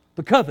promises,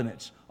 the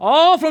covenants,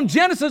 all from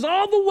Genesis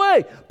all the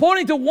way,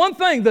 pointing to one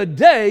thing, the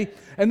day,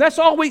 and that's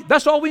all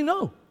we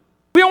know.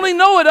 We only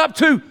know it up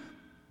to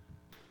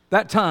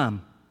that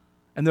time,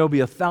 and there'll be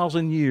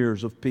 1,000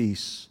 years of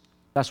peace.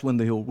 That's when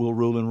we'll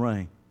rule and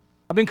reign.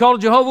 I've been called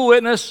a Jehovah's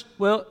Witness.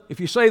 Well, if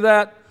you say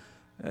that,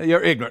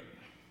 you're ignorant.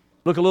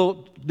 Look a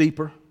little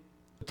deeper.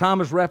 The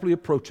time is rapidly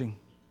approaching.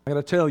 I got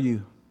to tell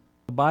you,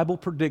 the Bible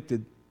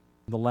predicted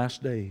in the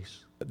last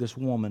days that this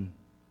woman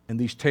and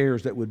these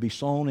tares that would be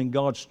sown in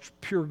God's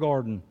pure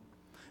garden,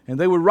 and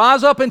they would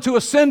rise up into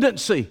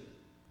ascendancy,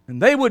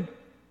 and they would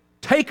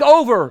take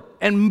over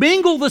and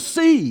mingle the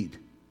seed.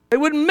 They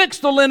would mix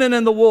the linen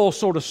and the wool,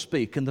 so to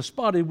speak, and the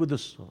spotted with the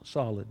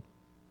solid.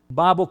 The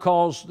Bible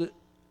calls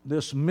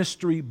this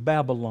mystery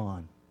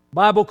Babylon. The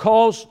Bible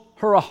calls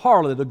her a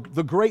harlot,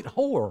 the great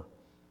whore.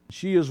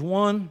 She is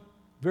one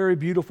very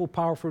beautiful,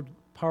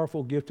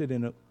 powerful, gifted,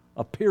 and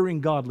appearing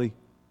godly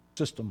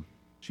system.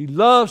 She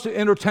loves to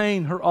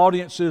entertain her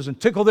audiences and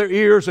tickle their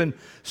ears and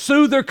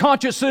soothe their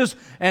consciences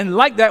and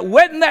like that,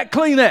 wetting that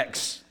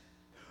Kleenex.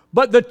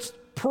 But the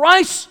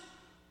price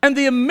and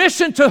the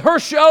admission to her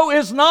show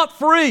is not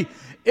free.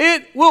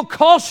 It will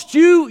cost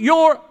you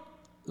your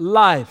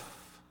life.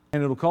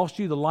 And it'll cost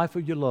you the life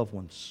of your loved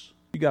ones.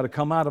 You got to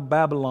come out of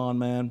Babylon,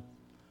 man.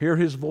 Hear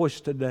His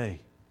voice today.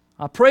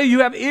 I pray you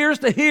have ears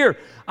to hear.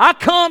 I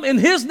come in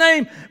His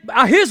name,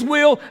 by His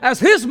will, as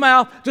His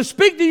mouth, to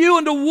speak to you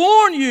and to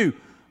warn you.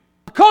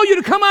 I call you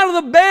to come out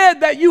of the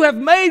bed that you have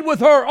made with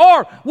her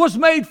or was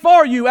made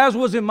for you, as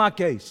was in my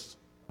case.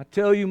 I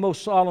tell you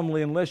most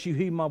solemnly, unless you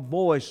heed my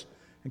voice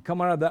and come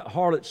out of that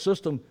harlot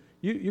system,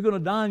 you're going to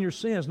die in your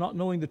sins, not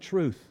knowing the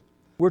truth.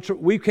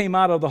 We came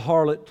out of the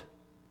harlot,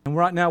 and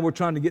right now we're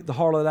trying to get the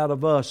harlot out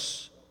of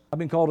us. I've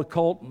been called a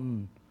cult,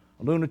 and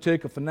a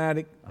lunatic, a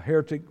fanatic, a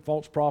heretic, a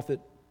false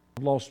prophet.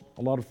 I've lost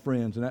a lot of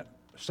friends, and that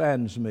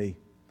saddens me.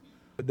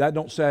 But that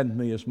don't sadden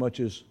me as much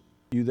as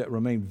you that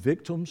remain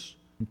victims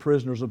and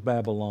prisoners of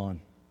Babylon.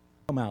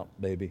 Come out,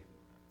 baby.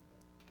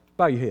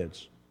 Bow your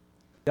heads.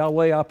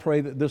 Yahweh, I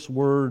pray that this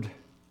word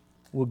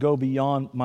will go beyond my